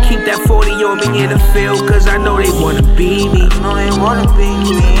 I keep that 40 on me in the field, cause I know they wanna be me. I know they wanna be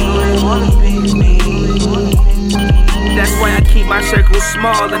me, they wanna be me. That's why I keep my circle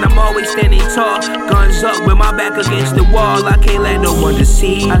small and I'm always standing tall. Guns up with my back against the wall. I can't let no one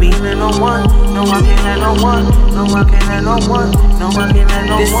deceive me. I can't let no one, no I can't let no one, no I can't let no one, no I can't let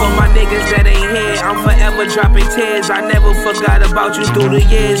no one. This for my niggas that ain't here, I'm forever dropping tears. I never forgot about you through the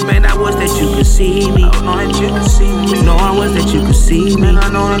years. Man, I was that you could see me. I know that you could see me. No, I was that you could see me. Man,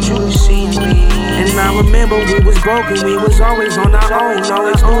 I know that you could see me. And I remember we was broken, we was always on our own.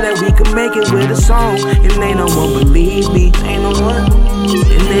 Always knew that we could make it with a song. And they no one believe me. Ain't no one,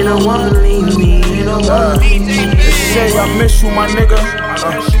 and they don't wanna believe me. Ain't no one. They say I miss you, my nigga.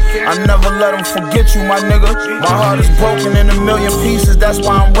 I never let them forget you, my nigga. My heart is broken in a million pieces. That's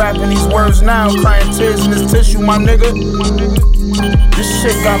why I'm rapping these words now. Crying tears in this tissue, my nigga. This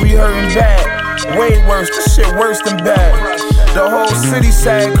shit got me hurting bad. Way worse, this shit worse than bad. The whole city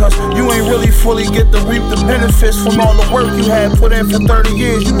sad, cause you ain't really fully get to reap the benefits from all the work you had put in for 30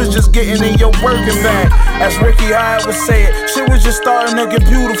 years. You was just getting in your working bag. As Ricky Hyde would say it, shit was just starting to get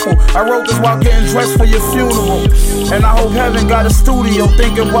beautiful. I wrote this while getting dressed for your funeral. And I hope heaven got a studio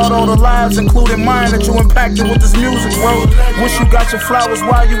thinking about all the lives, including mine, that you impacted with this music, bro. Wish you got your flowers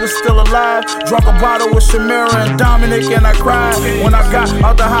while you was still alive. Drunk a bottle with Shamira and Dominic and I cried. When I got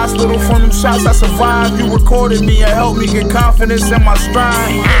out the hospital from them shots, I survived. You recorded me and helped me get confident in my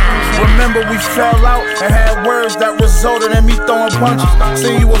stride. Remember we fell out and had words that resulted in me throwing punches.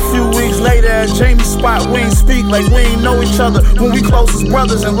 See you a few weeks later at Jamie's spot. We ain't speak like we ain't know each other when we close as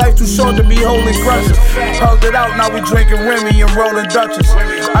brothers and life too short to be holding grudges. Hugged it out, now we drinking Remy and rolling Dutchess.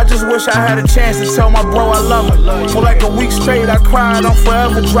 I just wish I had a chance to tell my bro I love him. For like a week straight I cried, I'm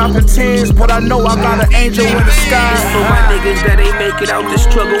forever dropping tears, but I know I got an angel in the sky. For my niggas that ain't make it out the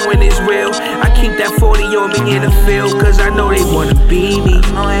struggle when it's real, I keep that 40 on me in the field, cause I know they wanna be me.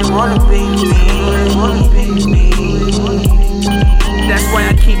 I know they wanna be me, they wanna be me. That's why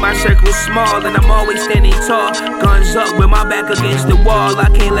I keep my circle small and I'm always standing tall. Guns up with my back against the wall. I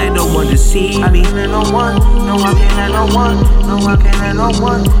can't let no one deceive me. I can't let no one, no I can't let no one, no I can't let no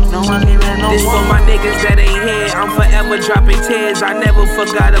one, no I can't let no one. This for my niggas that ain't here, I'm forever dropping tears. I never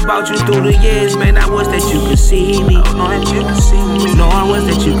forgot about you through the years. Man, I was that you could see me. I know that you could see me. No, I was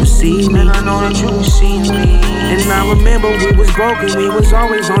that you could see me. Man, I know that you could see me. And I remember we was broken, we was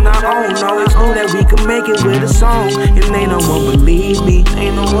always on our own. Always knew that we could make it with a song. And they no one believe me.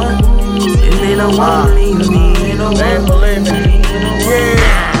 Ain't no one, and they don't wanna believe me. Ain't no one believe me.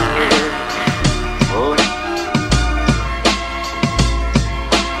 Yeah.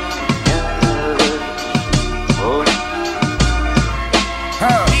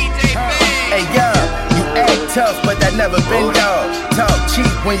 Hey, yeah, you act tough, but that never been y'all. Talk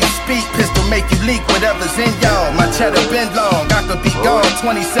cheap when you speak, pistol make you leak whatever's in y'all. My cheddar been long, I could be gone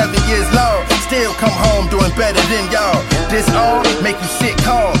 27 years long, still come home doing better than y'all. This all make you sit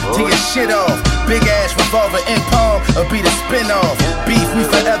calm till your shit off. Big ass revolver in palm, or be the spin-off. Beef, we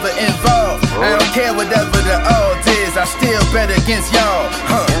forever involved. I don't care whatever the odds is, I still bet against y'all.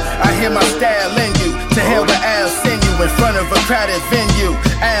 I hear my style in you. To hell with Al, send you in front of a crowded venue.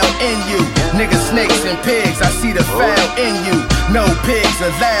 Al in you, niggas, snakes and pigs. I see the foul in you. No pigs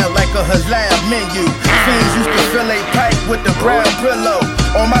allowed like a halal menu. Fiends used to fillet pipe with the brown Brillo.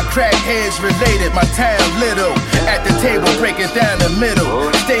 All my crackheads related, my town little. At the table breaking down the middle.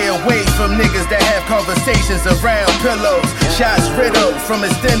 Stay away from niggas that have conversations around pillows. Shots riddled from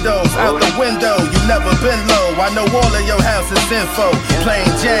extendos out the window. You never been low, I know all of your house's info. Plain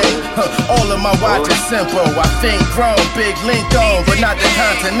Jane, all of my watches simple. I think grown, big link on, but not the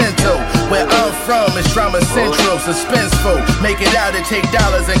Continental. Where I'm from is drama central, suspenseful. Make it out and take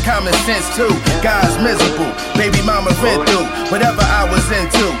dollars and common sense too. God's miserable, baby mama rent through. Whatever I was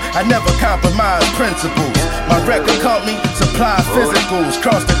into, I never compromised principles. My record company supply physicals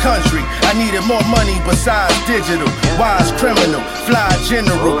across the country. I needed more money besides digital. Wise criminal, fly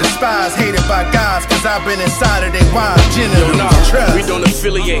general, despised, hated by guys, cause I've been inside of their wise general. We don't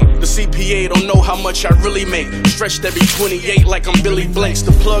affiliate, the CPA don't know how much I really make. Stretched every 28 like I'm Billy Blanks.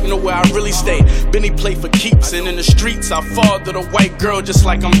 The plug know where I really stay. Benny play for keeps, and in the streets I fathered a white girl just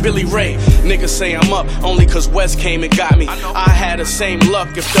like I'm Billy Ray. Niggas say I'm up only cause West came and got me. I had the same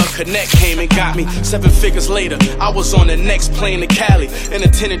luck if the Connect came and got me. 7 figures later, I was on the next plane to Cali. In a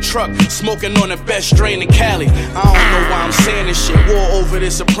tinted truck, smoking on the best strain in Cali. I don't know why I'm saying this shit. War over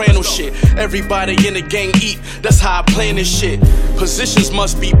this soprano shit. Everybody in the gang eat, that's how I plan this shit. Positions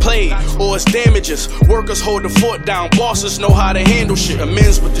must be played, or it's damages. Workers hold the fort down, bosses know how to handle shit.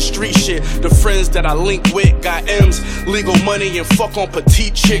 Amends with the street shit. The friends that I link with got M's, legal money and fuck on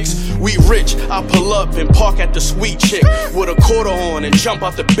petite chicks. We rich, I pull up and park at the sweet chick with a quarter on and jump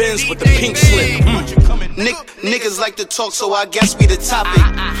out the Benz with the pink slip. Niggas like to talk, so I guess we the topic.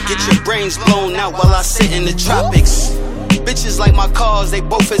 Get your brains blown out while I sit in the tropics. Bitches like my cars, they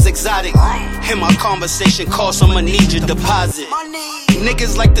both as exotic. In my conversation, cost, I'ma need your deposit.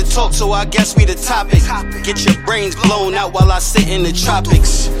 Niggas like to talk, so I guess we the topic. Get your brains blown out while I sit in the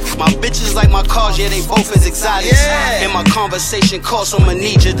tropics. My bitches like my cars, yeah, they both as exotic. In my conversation, cost, I'ma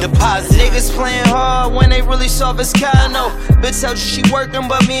need your deposit. Niggas playing hard when they really soft as Kano. Bitch tells you she working,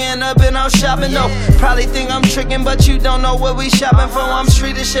 but me and her been out shopping, no. Probably think I'm tricking, but you don't know where we shopping from. I'm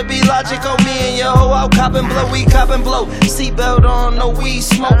street, it should be logical. Me and your hoe out copping blow, we copping blow. Seatbelt on, no weed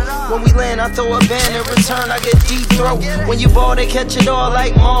smoke. When we land, I throw a van. In return, I get deep throat. When you ball, they catch it all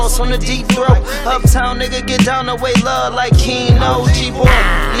like Moss on the deep throat. Uptown nigga get down the way, love like Keno. G-boy,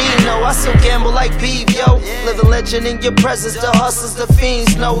 Nino, I still gamble like beef, yo. Living legend in your presence, the hustlers, the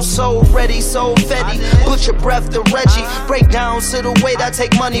fiends. No, so ready, so fetty. Put your breath to Reggie. Break down to the weight, I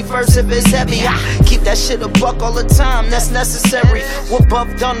take money first if it's heavy. I keep that shit a buck all the time, that's necessary. What Buff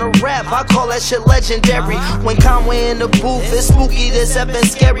done to rap, I call that shit legendary. When Conway in the booth, it's spooky, this effing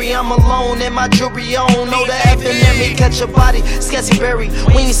scary. I'm alone in my jewelry on, know the effing in me. Catch a body, sketchy berry,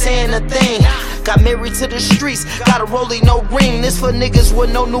 we ain't saying a thing. Got married to the streets, got a rollie, no ring. This for niggas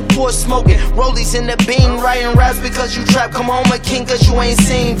with no Newport smoking. Rollies in the bean, writing raps because you trap. Come home a king cause you ain't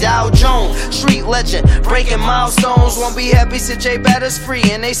seen Dow Jones. Street legend, breaking milestones. Won't be happy since J Batter's free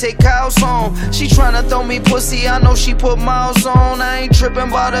and they say Kyle's home. She tryna throw me pussy, I know she put miles on. I ain't tripping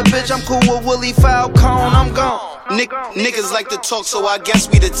about a bitch, I'm cool with Willie Falcone, I'm gone. Niggas like to talk, so I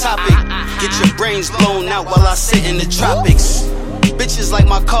guess we the topic. Get your brains blown out while I sit in the tropics. Bitches like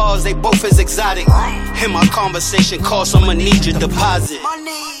my cars, they both as exotic. In my conversation, cost, I'ma need your deposit.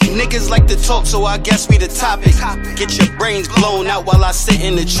 Niggas like to talk, so I guess we the topic. Get your brains blown out while I sit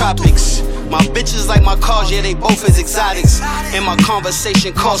in the tropics. My bitches like my cars, yeah, they both as exotics. In my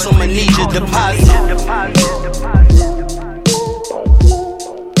conversation, cost, I'ma need your deposit.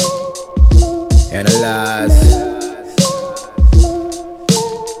 Analyze.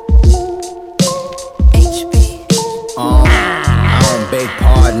 Big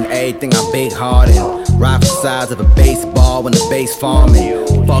part in everything I big hearted. Rock the size of a baseball when the base farming.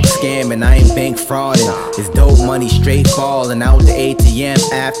 Fuck scamming, I ain't bank frauding. It's dope money straight falling out the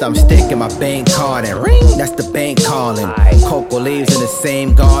ATM after I'm sticking my bank card in. Ring, that's the bank calling. Cocoa leaves in the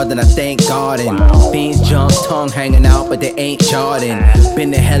same garden, I thank garden. Beans jump, tongue hanging out, but they ain't charting.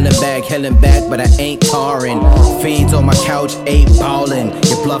 Been to hell and back, but I ain't tarring. Fiends on my couch, ain't ballin'.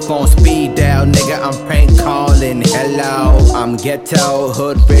 Your bluff on speed dial, nigga, I'm prank calling. Hello, I'm ghetto,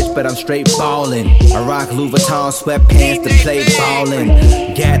 hood rich, but I'm straight ballin'. I rock Louis Vuitton sweatpants to play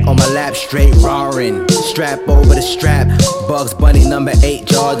ballin'. gat on my lap, straight roaring. Strap over the strap. Bugs Bunny number 8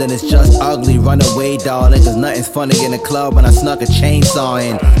 Jordan. It's just ugly. Run away, darling. Cause nothing's funny in the club when I snuck a chainsaw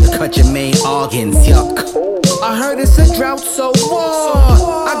in to cut your main organs. Yuck. I heard it's a drought, so what?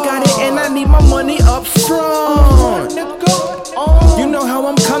 I got it and I need my money up front. You know how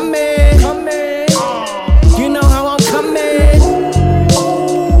I'm coming. You know how I'm coming.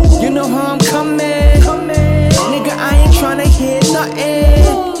 You know how I'm coming. Nigga, I ain't tryna hear nothing.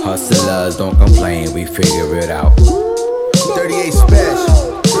 Hustlers, don't complain, we figure it out. 38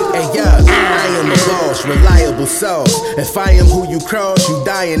 special. Hey, yeah, I am a boss, reliable sauce. If I am who you cross, you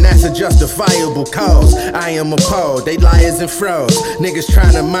dying, that's a justifiable cause. I am appalled, they liars and frauds. Niggas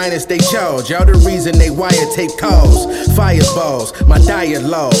tryna minus they charge. Y'all the reason they wiretape calls. Fireballs, my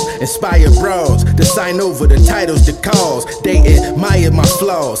dialogue. Inspire bros to sign over the titles to cause. They admire my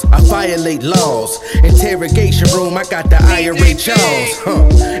flaws, I violate laws. Interrogation room, I got the IRA Charles.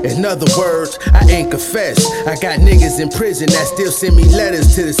 In other words, I ain't confess. I got niggas in prison that still send me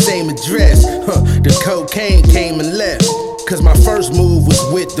letters to the same address. The cocaine came and left. Cause my first move was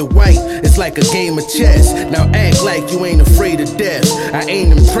with the white. It's like a game of chess. Now act like you ain't afraid of death. I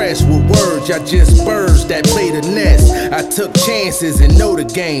ain't impressed with words, y'all just birds that play the nest. I took chances and know the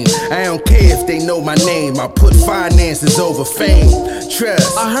game. I don't care if they know my name. I put finances over fame.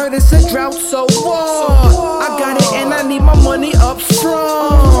 Trust. I heard it's a drought, so what? I got it and I need my money up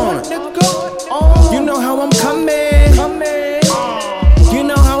front. You know how I'm coming. You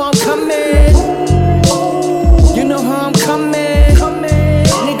know how I'm coming. You know how I'm coming.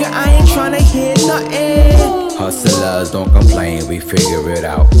 Nigga, I ain't tryna hear nothing. Hustlers, don't complain, we figure it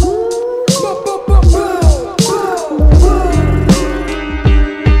out.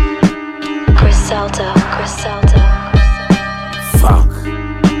 Griselda. Fuck.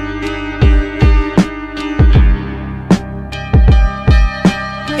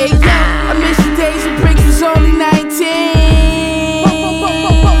 Hey yo, I miss the days when Bricks was only 19.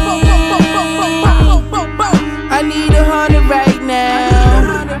 I need 100 right now.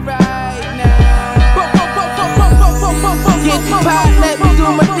 Get the pot, let me do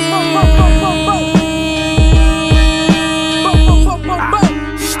my thing.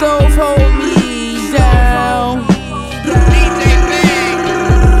 Stove hold me down.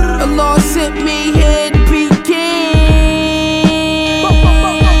 Allah sent me here to begin.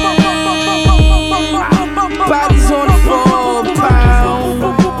 Bodies on the 4 pound.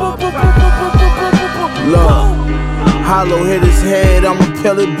 Look, hollow hit his head, I'ma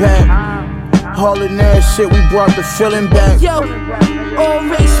peel it back. Hauling that shit, we brought the feeling back. Yo,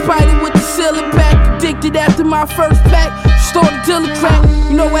 already spider with the ceiling back. Addicted after my first pack. Started dealing crack.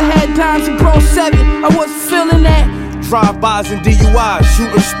 You know I had dimes and bro 7. I wasn't feeling that. Drive-bys and DUIs,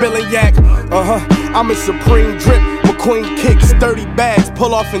 shooting, spilling yak. I'm a supreme drip. McQueen kicks, 30 bags,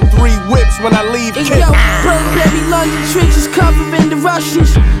 pull off in 3 whips when I leave. And yo, Burberry London trenches covering the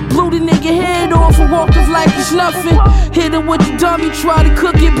Russians. Blew the nigga head off and walked off like it's nothing. Hit him with the dummy, tried to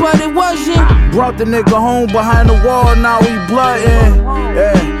cook it, but it wasn't. Brought the nigga home behind the wall, now we bloodin'.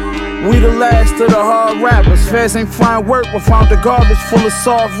 Yeah, we the last of the hard rappers. Feds ain't find work, but found the garbage full of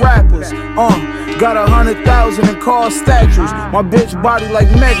soft rappers. Got 100,000 in car statues. My bitch body like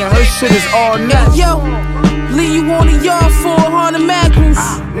Megan, her shit is all natural. Yo, leave you on the yard for 100 magnums.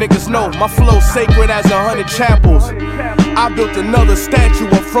 Niggas know my flow sacred as 100 chapels. I built another statue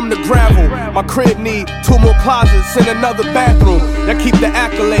up from the gravel. My crib need 2 more closets and another bathroom. I keep the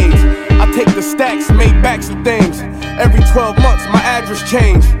accolades. I take the stacks, make backs of things. Every 12 months my address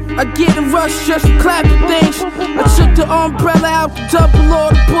change. I get a rush just to clap the things. I took the umbrella out the double,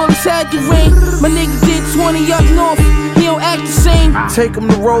 all the bullets had the ring. My nigga did 20 up north, he don't act the same. Take him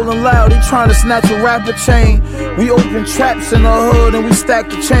to Rollin' Loud, he tryna snatch a rapper chain. We open traps in the hood and we stack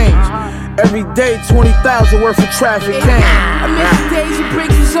the change. Every day 20,000 worth of traffic came. I miss the days when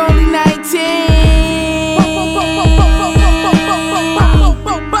Bricks was only 19.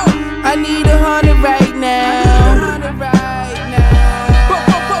 I need 100 right now.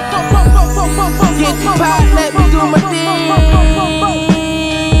 Get the pot, let me do my thing.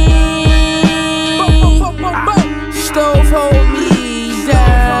 Stove hold me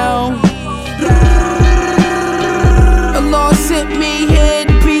down. Allah sent me here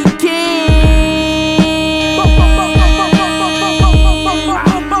to begin.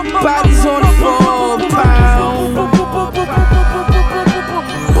 Bodies on the 4 pound.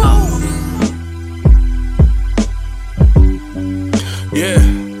 Yeah,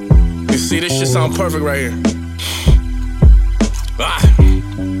 you see this shit sound perfect right here.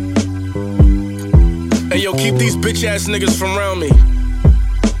 Hey yo, keep these bitch ass niggas from around me.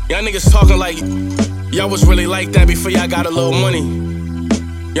 Y'all niggas talking like y'all was really like that before y'all got a little money.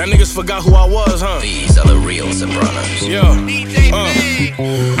 Y'all niggas forgot who I was, huh? These are the real Sopranos. Yeah.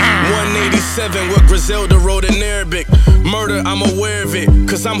 187 with Griselda wrote in Arabic. Murder, I'm aware of it,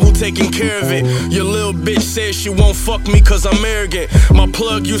 cause I'm who taking care of it. Your little bitch says she won't fuck me cause I'm arrogant. My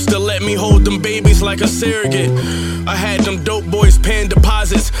plug used to let me hold them babies like a surrogate. I had them dope boys paying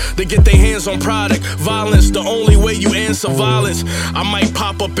deposits to get their hands on product. Violence, the only way you answer violence. I might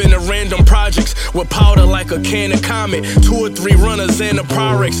pop up in a random projects with powder like a can of Comet. 2 or 3 runners and a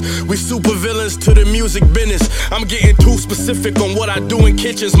Pyrex. We super villains to the music business. I'm getting too specific on what I do in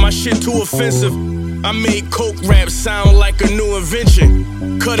kitchens. My shit too offensive. I made coke rap sound like a new invention.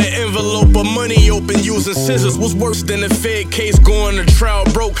 Cut an envelope of money open using scissors. Was worse than a Fed case going to trial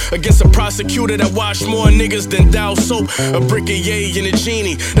broke against a prosecutor that washed more niggas than Dow soap. A brick of yay and a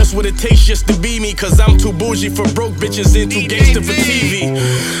genie. That's what it takes just to be me, cause I'm too bougie for broke bitches and too gangster for TV.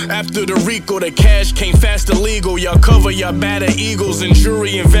 After the Rico, the cash came fast and legal. Y'all cover y'all batter Eagles and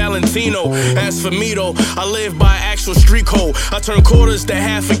Jury and Valentino. As for me though, I live by actual street code. I turn quarters to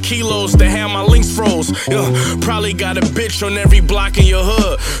half a kilos to have my links froze. Probably got a bitch on every block in your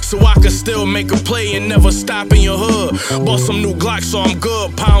hood, so I can still make a play and never stop in your hood. Bought some new Glocks so I'm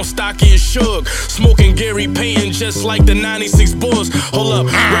good, pound stocky as Suge. Smoking Gary Payton just like the 96 Bulls. Hold up,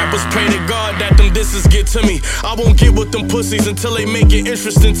 rappers pray to God that them disses get to me. I won't get with them pussies until they make it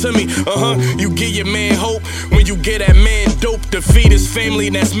interesting to me. You get your man hope when you get that man dope. To feed his family,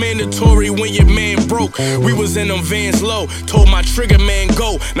 that's mandatory when your man broke. We was in them vans low, told my trigger man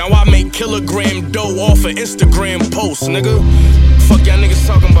go. Now I make kilogram dough off an Instagram post, nigga. Fuck y'all niggas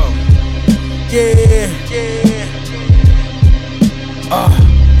talking about? Yeah.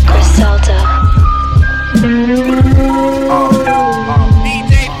 Griselda.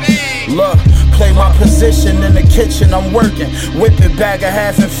 Look, play my position in the kitchen, I'm working. Whip it, bag of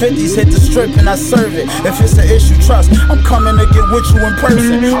half and 50s, hit the strip and I serve it. If it's an issue, trust, I'm coming to get with you in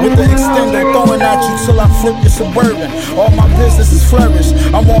person. With the extender throwing at you till I flip your Suburban. All my businesses flourish,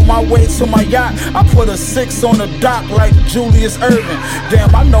 I'm on my way to my yacht. I put a 6 on the dock like Julius Erving.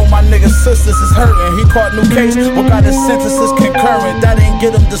 Damn, I know my nigga's sisters is hurting. He caught new case, but got his sentences concurrent. That ain't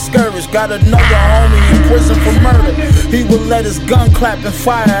get him discouraged. Got another homie in prison for murder. He would let his gun clap and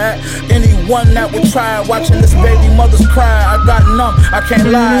fire at anyone that would try. Watching this baby mother's cry, I got numb, I can't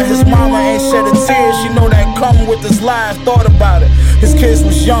lie. His mama ain't shed a tear, she know that come with his life. Thought about it, his kids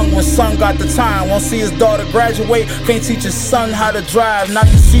was young when son got the time. Won't see his daughter graduate, can't teach his son how to drive. Not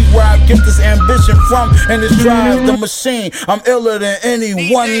to see where I get this ambition from and this drive the machine. I'm iller than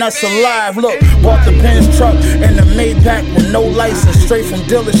anyone that's alive. Look, bought the Benz truck and the Maybach with no license. Straight from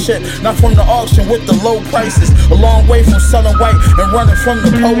dealership, not from the auction with the low prices. A long way from selling white and running from the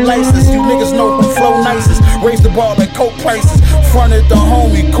polices. You niggas know who flow nicest. Raise the bar like coke prices. Fronted the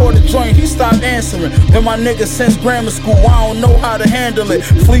homie, caught a joint, he stopped answering. Been my nigga since grammar school, I don't know how to handle it.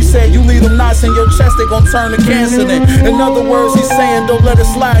 Flea said you leave them knots in your chest, they gon' turn to cancer then. In other words, he's saying don't let it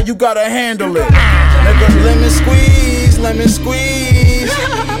slide, you gotta handle it. Nigga, lemon squeeze, lemon squeeze.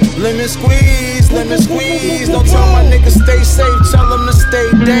 Lemon squeeze, lemon squeeze. Don't tell my niggas stay safe, tell them to stay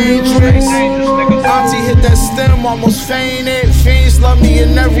dangerous. Auntie hit that stem, almost fainted. Fiends love me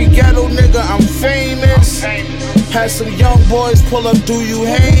in every ghetto, nigga, I'm famous. Had some young boys pull up, do you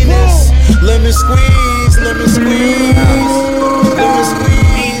heinous? Lemon squeeze, lemon squeeze. Lemon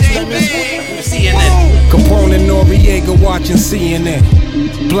squeeze, lemon squeeze. CNN. Capone and Noriega watching CNN.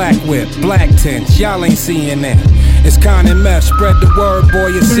 Black whip, black tints, y'all ain't seeing that. It's Con and Meth, spread the word, boy,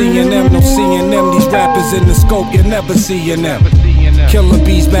 you're seeing them. No seeing them, these rappers in the scope, you're never seeing them. Killer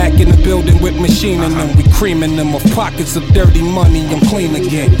bees back in the building with machine in them. We creaming them of pockets of dirty money, I'm clean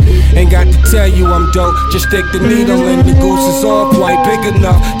again. Ain't got to tell you I'm dope, just stick the needle in. The goose is all quite big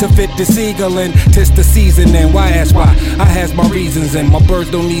enough to fit the seagull in. Tis the seasoning, why ask why? I has my reasons and my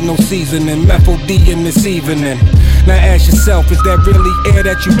birds don't need no seasoning. Methyl D in this evening. Now ask yourself, is that really air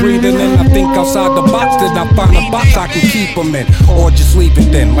that you breathing in? I think outside the box, did I find a box I can keep them in? Or just leave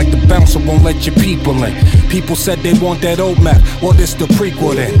it then, like the bouncer won't let your people in. People said they want that old map, well this the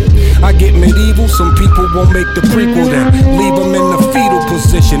prequel then. I get medieval, some people won't make the prequel then. Leave them in the fetal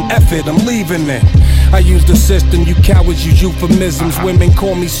position, F it, I'm leaving then. I use the system, you cowards use euphemisms. Women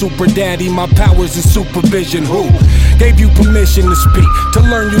call me super daddy, my powers is supervision. Who gave you permission to speak? To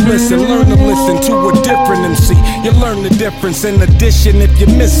learn you listen, learn to listen to a different MC. You learn the difference in addition if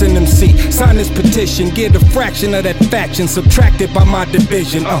you're missing MC. Sign this petition, get a fraction of that faction subtracted by my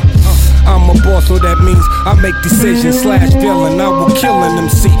division. I'm a boss, so that means I make decisions / villain. I will kill an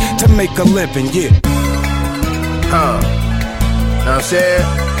MC to make a living, yeah. Know what I'm saying?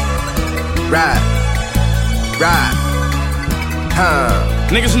 Right.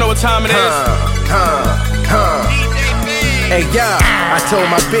 Niggas know what time it is. Hey, y'all, I told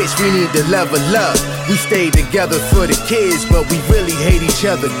my bitch we need to level up. We stayed together for the kids, but we really hate each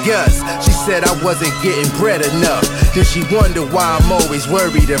other guts. She said I wasn't getting bread enough. Then she wonder why I'm always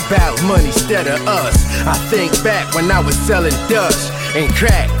worried about money instead of us. I think back when I was selling Dutch and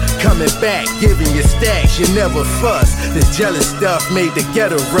crack, coming back, giving you stacks, you never fuss. This jealous stuff made the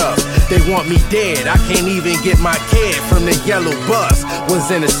ghetto rough. They want me dead, I can't even get my kid from the yellow bus.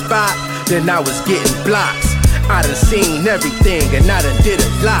 Was in a spot, then I was getting blocks. I done seen everything and I done did a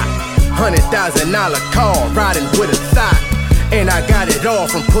lot. $100,000 car, riding with a thought. And I got it all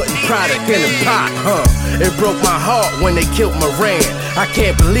from putting product in a pot, It broke my heart when they killed Moran. I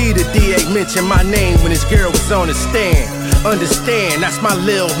can't believe the DA mentioned my name when his girl was on the stand. Understand, that's my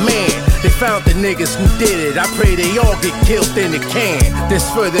lil' man. They found the niggas who did it. I pray they all get killed in the can. This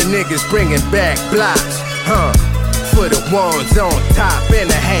for the niggas bringing back blocks, For the ones on top and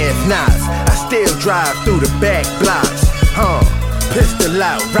the half-nots. I still drive through the back blocks, Pistol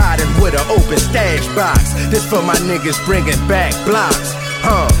out, riding with an open stash box. This for my niggas bringing back blocks,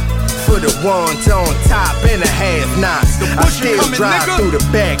 For the ones on top and the half-nots. I still drive through the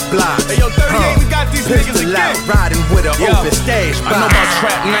back blocks, Hey, yo, 38, we got these niggas Pistol again. out, riding with an open stash box. I know about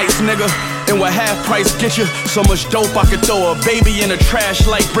trap nights, nigga. And what half price get you? So much dope I could throw a baby in the trash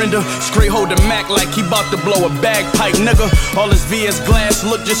like Brenda. Straight hold the Mac like he bout to blow a bagpipe, nigga. All his VS glass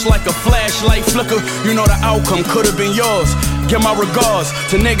look just like a flashlight flicker. You know the outcome could've been yours. Give my regards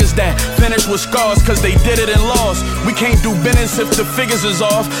to niggas that finish with scars cause they did it and lost. We can't do business if the figures is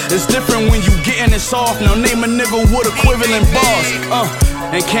off. It's different when you getting it soft. Now name a nigga with equivalent bars.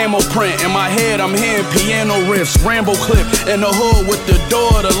 And camo print in my head, I'm hearing piano riffs, Rambo clip in the hood with the door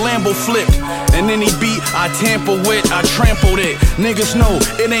of the Lambo flipped. And any beat I tamper with, I trampled it. Niggas know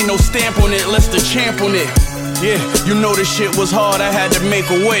it ain't no stamp on it, let's the champ on it. Yeah, you know this shit was hard, I had to make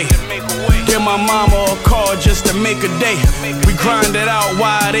a way. Give my mama a call just to make a day. We grind it out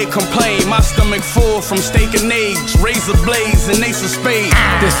while they complain. My stomach full from steak and eggs, razor blades and ace of spades.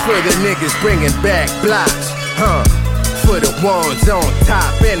 This for the niggas bringing back blocks, For the ones on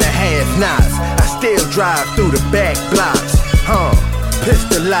top and the half-nots. I still drive through the back blocks,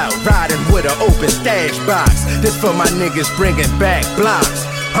 Pistol out, riding with an open stash box. This for my niggas bringing back blocks,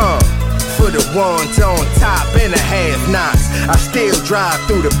 For the ones on top and the half-nots. I still drive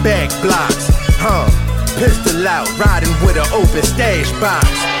through the back blocks, Pistol out, riding with an open stash box.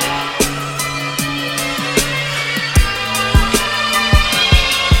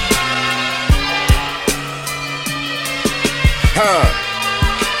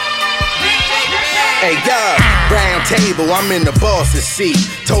 Hey, round table, I'm in the boss's seat.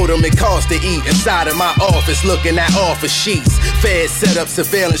 Told him it cost to eat inside of my office, looking at office sheets. Feds set up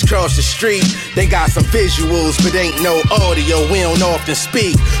surveillance across the street. They got some visuals, but ain't no audio. We don't often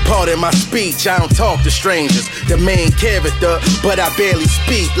speak. Pardon my speech, I don't talk to strangers. The main character, but I barely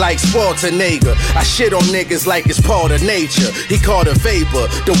speak like Schwarzenegger. I shit on niggas like it's part of nature. He called a vapor.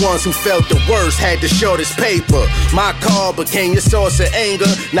 The ones who felt the worst had the shortest paper. My car became your source of anger.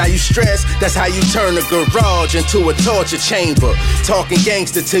 Now you stressed, that's how you turn a garage into a torture chamber. Talking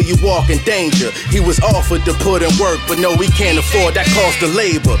gangster till you walk in danger. He was offered to put in work, but no, we can't afford that cost of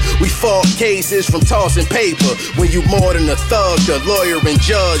labor. We fought cases from tossing paper. When you more than a thug, the lawyer and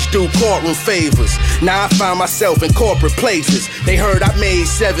judge do courtroom favors. Now I find myself in corporate places. They heard I made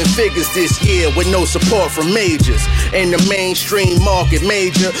 7 figures this year with no support from majors. In the mainstream market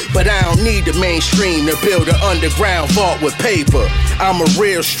major, but I don't need the mainstream to build an underground vault with paper. I'm a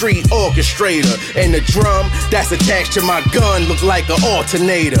real street orchestrator, and the drum that's attached to my gun look like an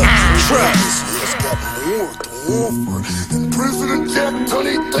alternator. Trust. President Jack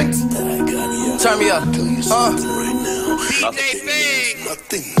Tony thinks that I got you. Turn me up.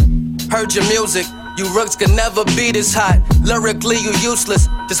 Heard your music. You rooks can never be this hot. Lyrically, you useless.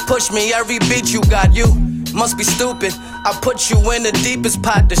 Just push me every beat you got. You must be stupid. I put you in the deepest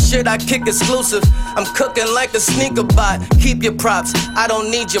pot. The shit I kick exclusive. I'm cooking like a sneaker bot. Keep your props. I don't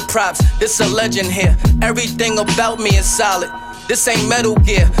need your props. This a legend here. Everything about me is solid. This ain't Metal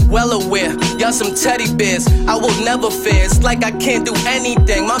Gear, well aware. Y'all some teddy bears, I will never fear. It's like I can't do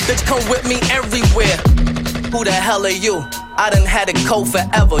anything. My bitch come with me everywhere. Who the hell are you? I done had a cold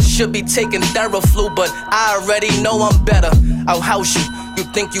forever. Should be taking Theraflu, but I already know I'm better. I'll house you. You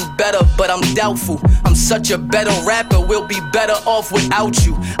think you better, but I'm doubtful. I'm such a better rapper, we'll be better off without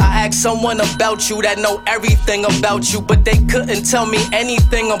you. I asked someone about you that know everything about you, but they couldn't tell me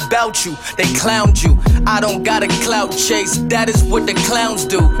anything about you. They clowned you. I don't got a clout chase, that is what the clowns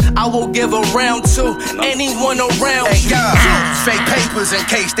do. I will give a round to anyone around you. Fake papers in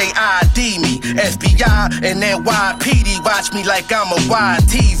case they ID me. FBI and NYPD watch me like I'm a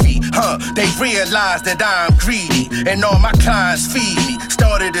YTV. They realize that I'm greedy, and all my clients feed me.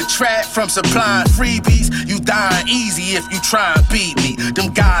 Started a trap from supplying freebies. You dying easy if you try and beat me.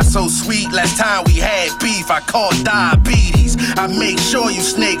 Them guys so sweet, last time we had beef, I caught diabetes. I make sure you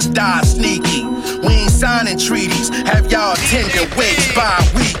snakes die sneaky. We ain't signing treaties, have y'all tending wigs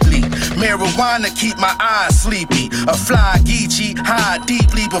bi-weekly. Marijuana keep my eyes sleepy. A fly Geechee, hide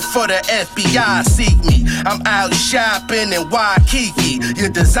deeply before the FBI seek me. I'm out shopping in Waikiki. Your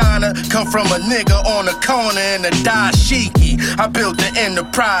designer come from a nigga on the corner in a dashiki. I built the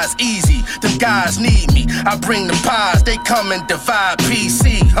enterprise easy. Them guys need me. I bring the pies, they come and divide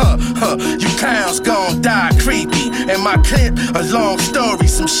PC. You clowns gon' die creepy. And my clip, a long story,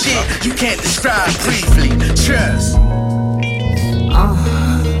 some shit you can't describe briefly. Trust.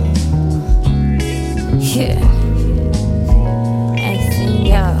 Yeah.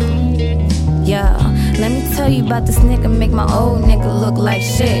 Yo, let me tell you about this nigga, make my old nigga look like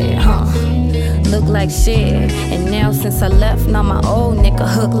shit, look like shit. And now since I left, now my old nigga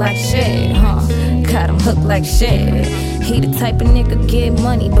hook like shit, got him hooked like shit. He the type of nigga get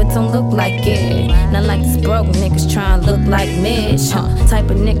money but don't look like it. Not like this broke niggas tryna look like Mitch, type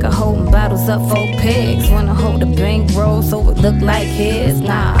of nigga holding bottles up for pigs. Wanna hold a bankroll so it look like his.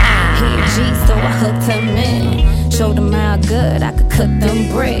 Nah, he a G so I hooked him in. Showed him how good I could cook them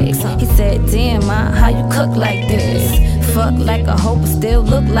bricks. He said, damn, how you cook like this? Fuck like a hoe but still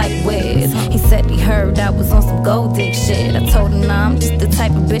look like Wiz. He said he heard I was on some gold dick shit. I told him, nah, I'm just the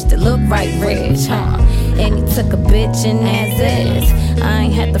type of bitch that look right rich, And he took a bitch and as is. I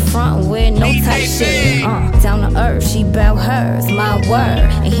ain't had the front with no type shit. Down to earth, she bout hers, my word.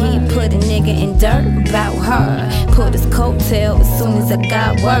 And he put a nigga in dirt about her. Put his coattail as soon as I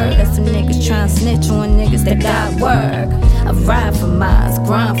got word. That some niggas tryna snitch on niggas that got work. I ride for mines,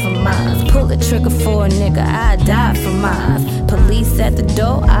 grind for mines. Pull the trigger for a nigga, I die for mines. Police at the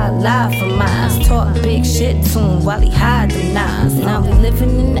door, I lie for mines. Talk big shit to him while he hide them nines. Now we living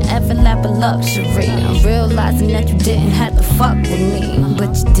in the ever lap of luxury. I'm realizing that you didn't have to fuck with me,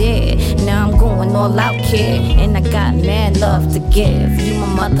 but you did. Now I'm going all out, kid. And I got mad love to give. You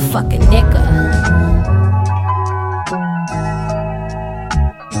my motherfucking nigga.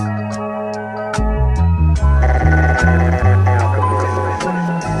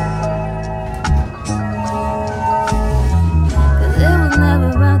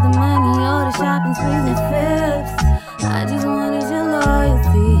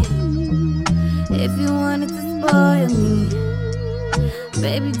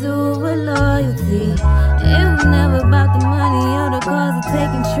 Baby, do it with loyalty. It was never about the money or the cause of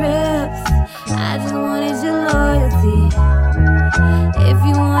taking trips. I just wanted your loyalty. If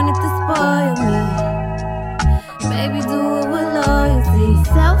you wanted to spoil me, baby, do it with loyalty.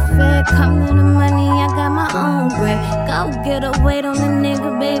 Self-fed, come to the money, I got my own bread. Go get a weight on the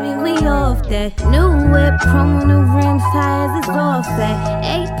nigga, baby, we off that. New whip, chrome on the rims, tires, it's offset.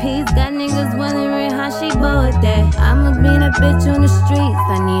 AP's got niggas wondering how she bought that. I'ma be that bitch on the streets,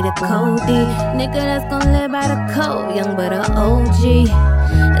 I need a Cody. Nigga that's gon' live by the code, young but a OG.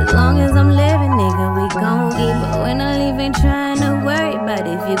 As long as I'm living, nigga, we gon' eat. But when I leave, ain't trying to worry about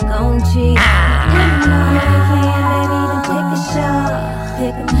if you gon' cheat. If you know how to play it, baby, then pick a shot.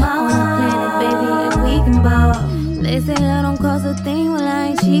 Pick 'em all on the planet, baby, and we can ball. They say love don't cost a thing, well I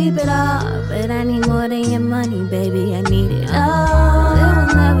ain't cheap at all. But I need more than your money, baby, I need it all. It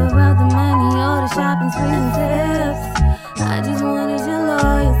was never about the money or the shopping sprees and tips. I just wanted your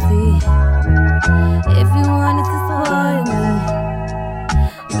loyalty. If you wanted to spoil me,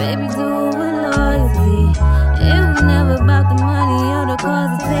 baby, do it with loyalty. It was never about the money or the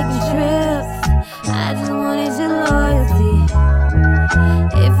cause of taking trips. I just wanted your loyalty.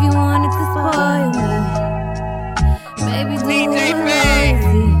 If you wanted to spoil me, baby, do it with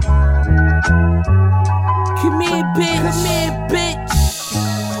loyalty. Come here, bitch. Come here, bitch.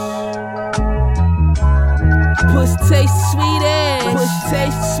 Puss taste sweet ass. Puss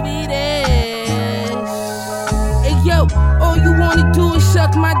taste sweet ass. Hey yo, all you wanna do is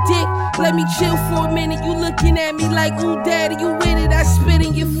suck my dick. Let me chill for a minute. You looking at me like, ooh, daddy, you with it? I spit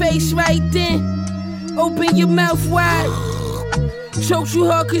in your face right then. Open your mouth wide. Choked you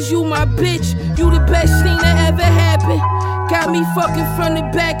hard cause you my bitch. You the best thing that ever happened. Got me fucking from the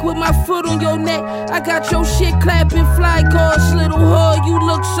back with my foot on your neck. I got your shit clapping, fly cars, little whore. You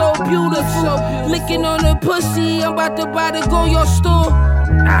look so beautiful. Licking on the pussy, I'm about to buy the go your store.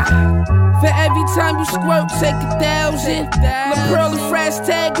 For every time you squirt, take 1,000. La Pearl and Frass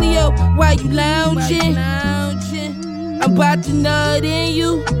Taglio, while you lounging. I'm about to nut in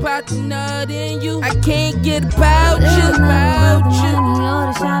you, about to nut in you. I can't get about you, about you. Money or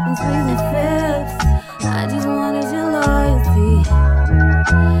the shopping sprees and flips. I just wanted your loyalty.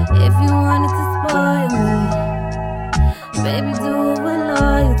 If you wanted to spoil me, baby, do it with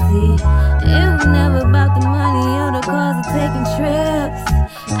loyalty. It was never about the money or the cars of taking trips.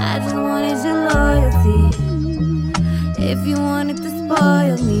 I just wanted your loyalty. If you wanted to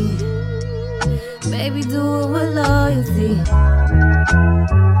spoil me, baby, do it with loyalty.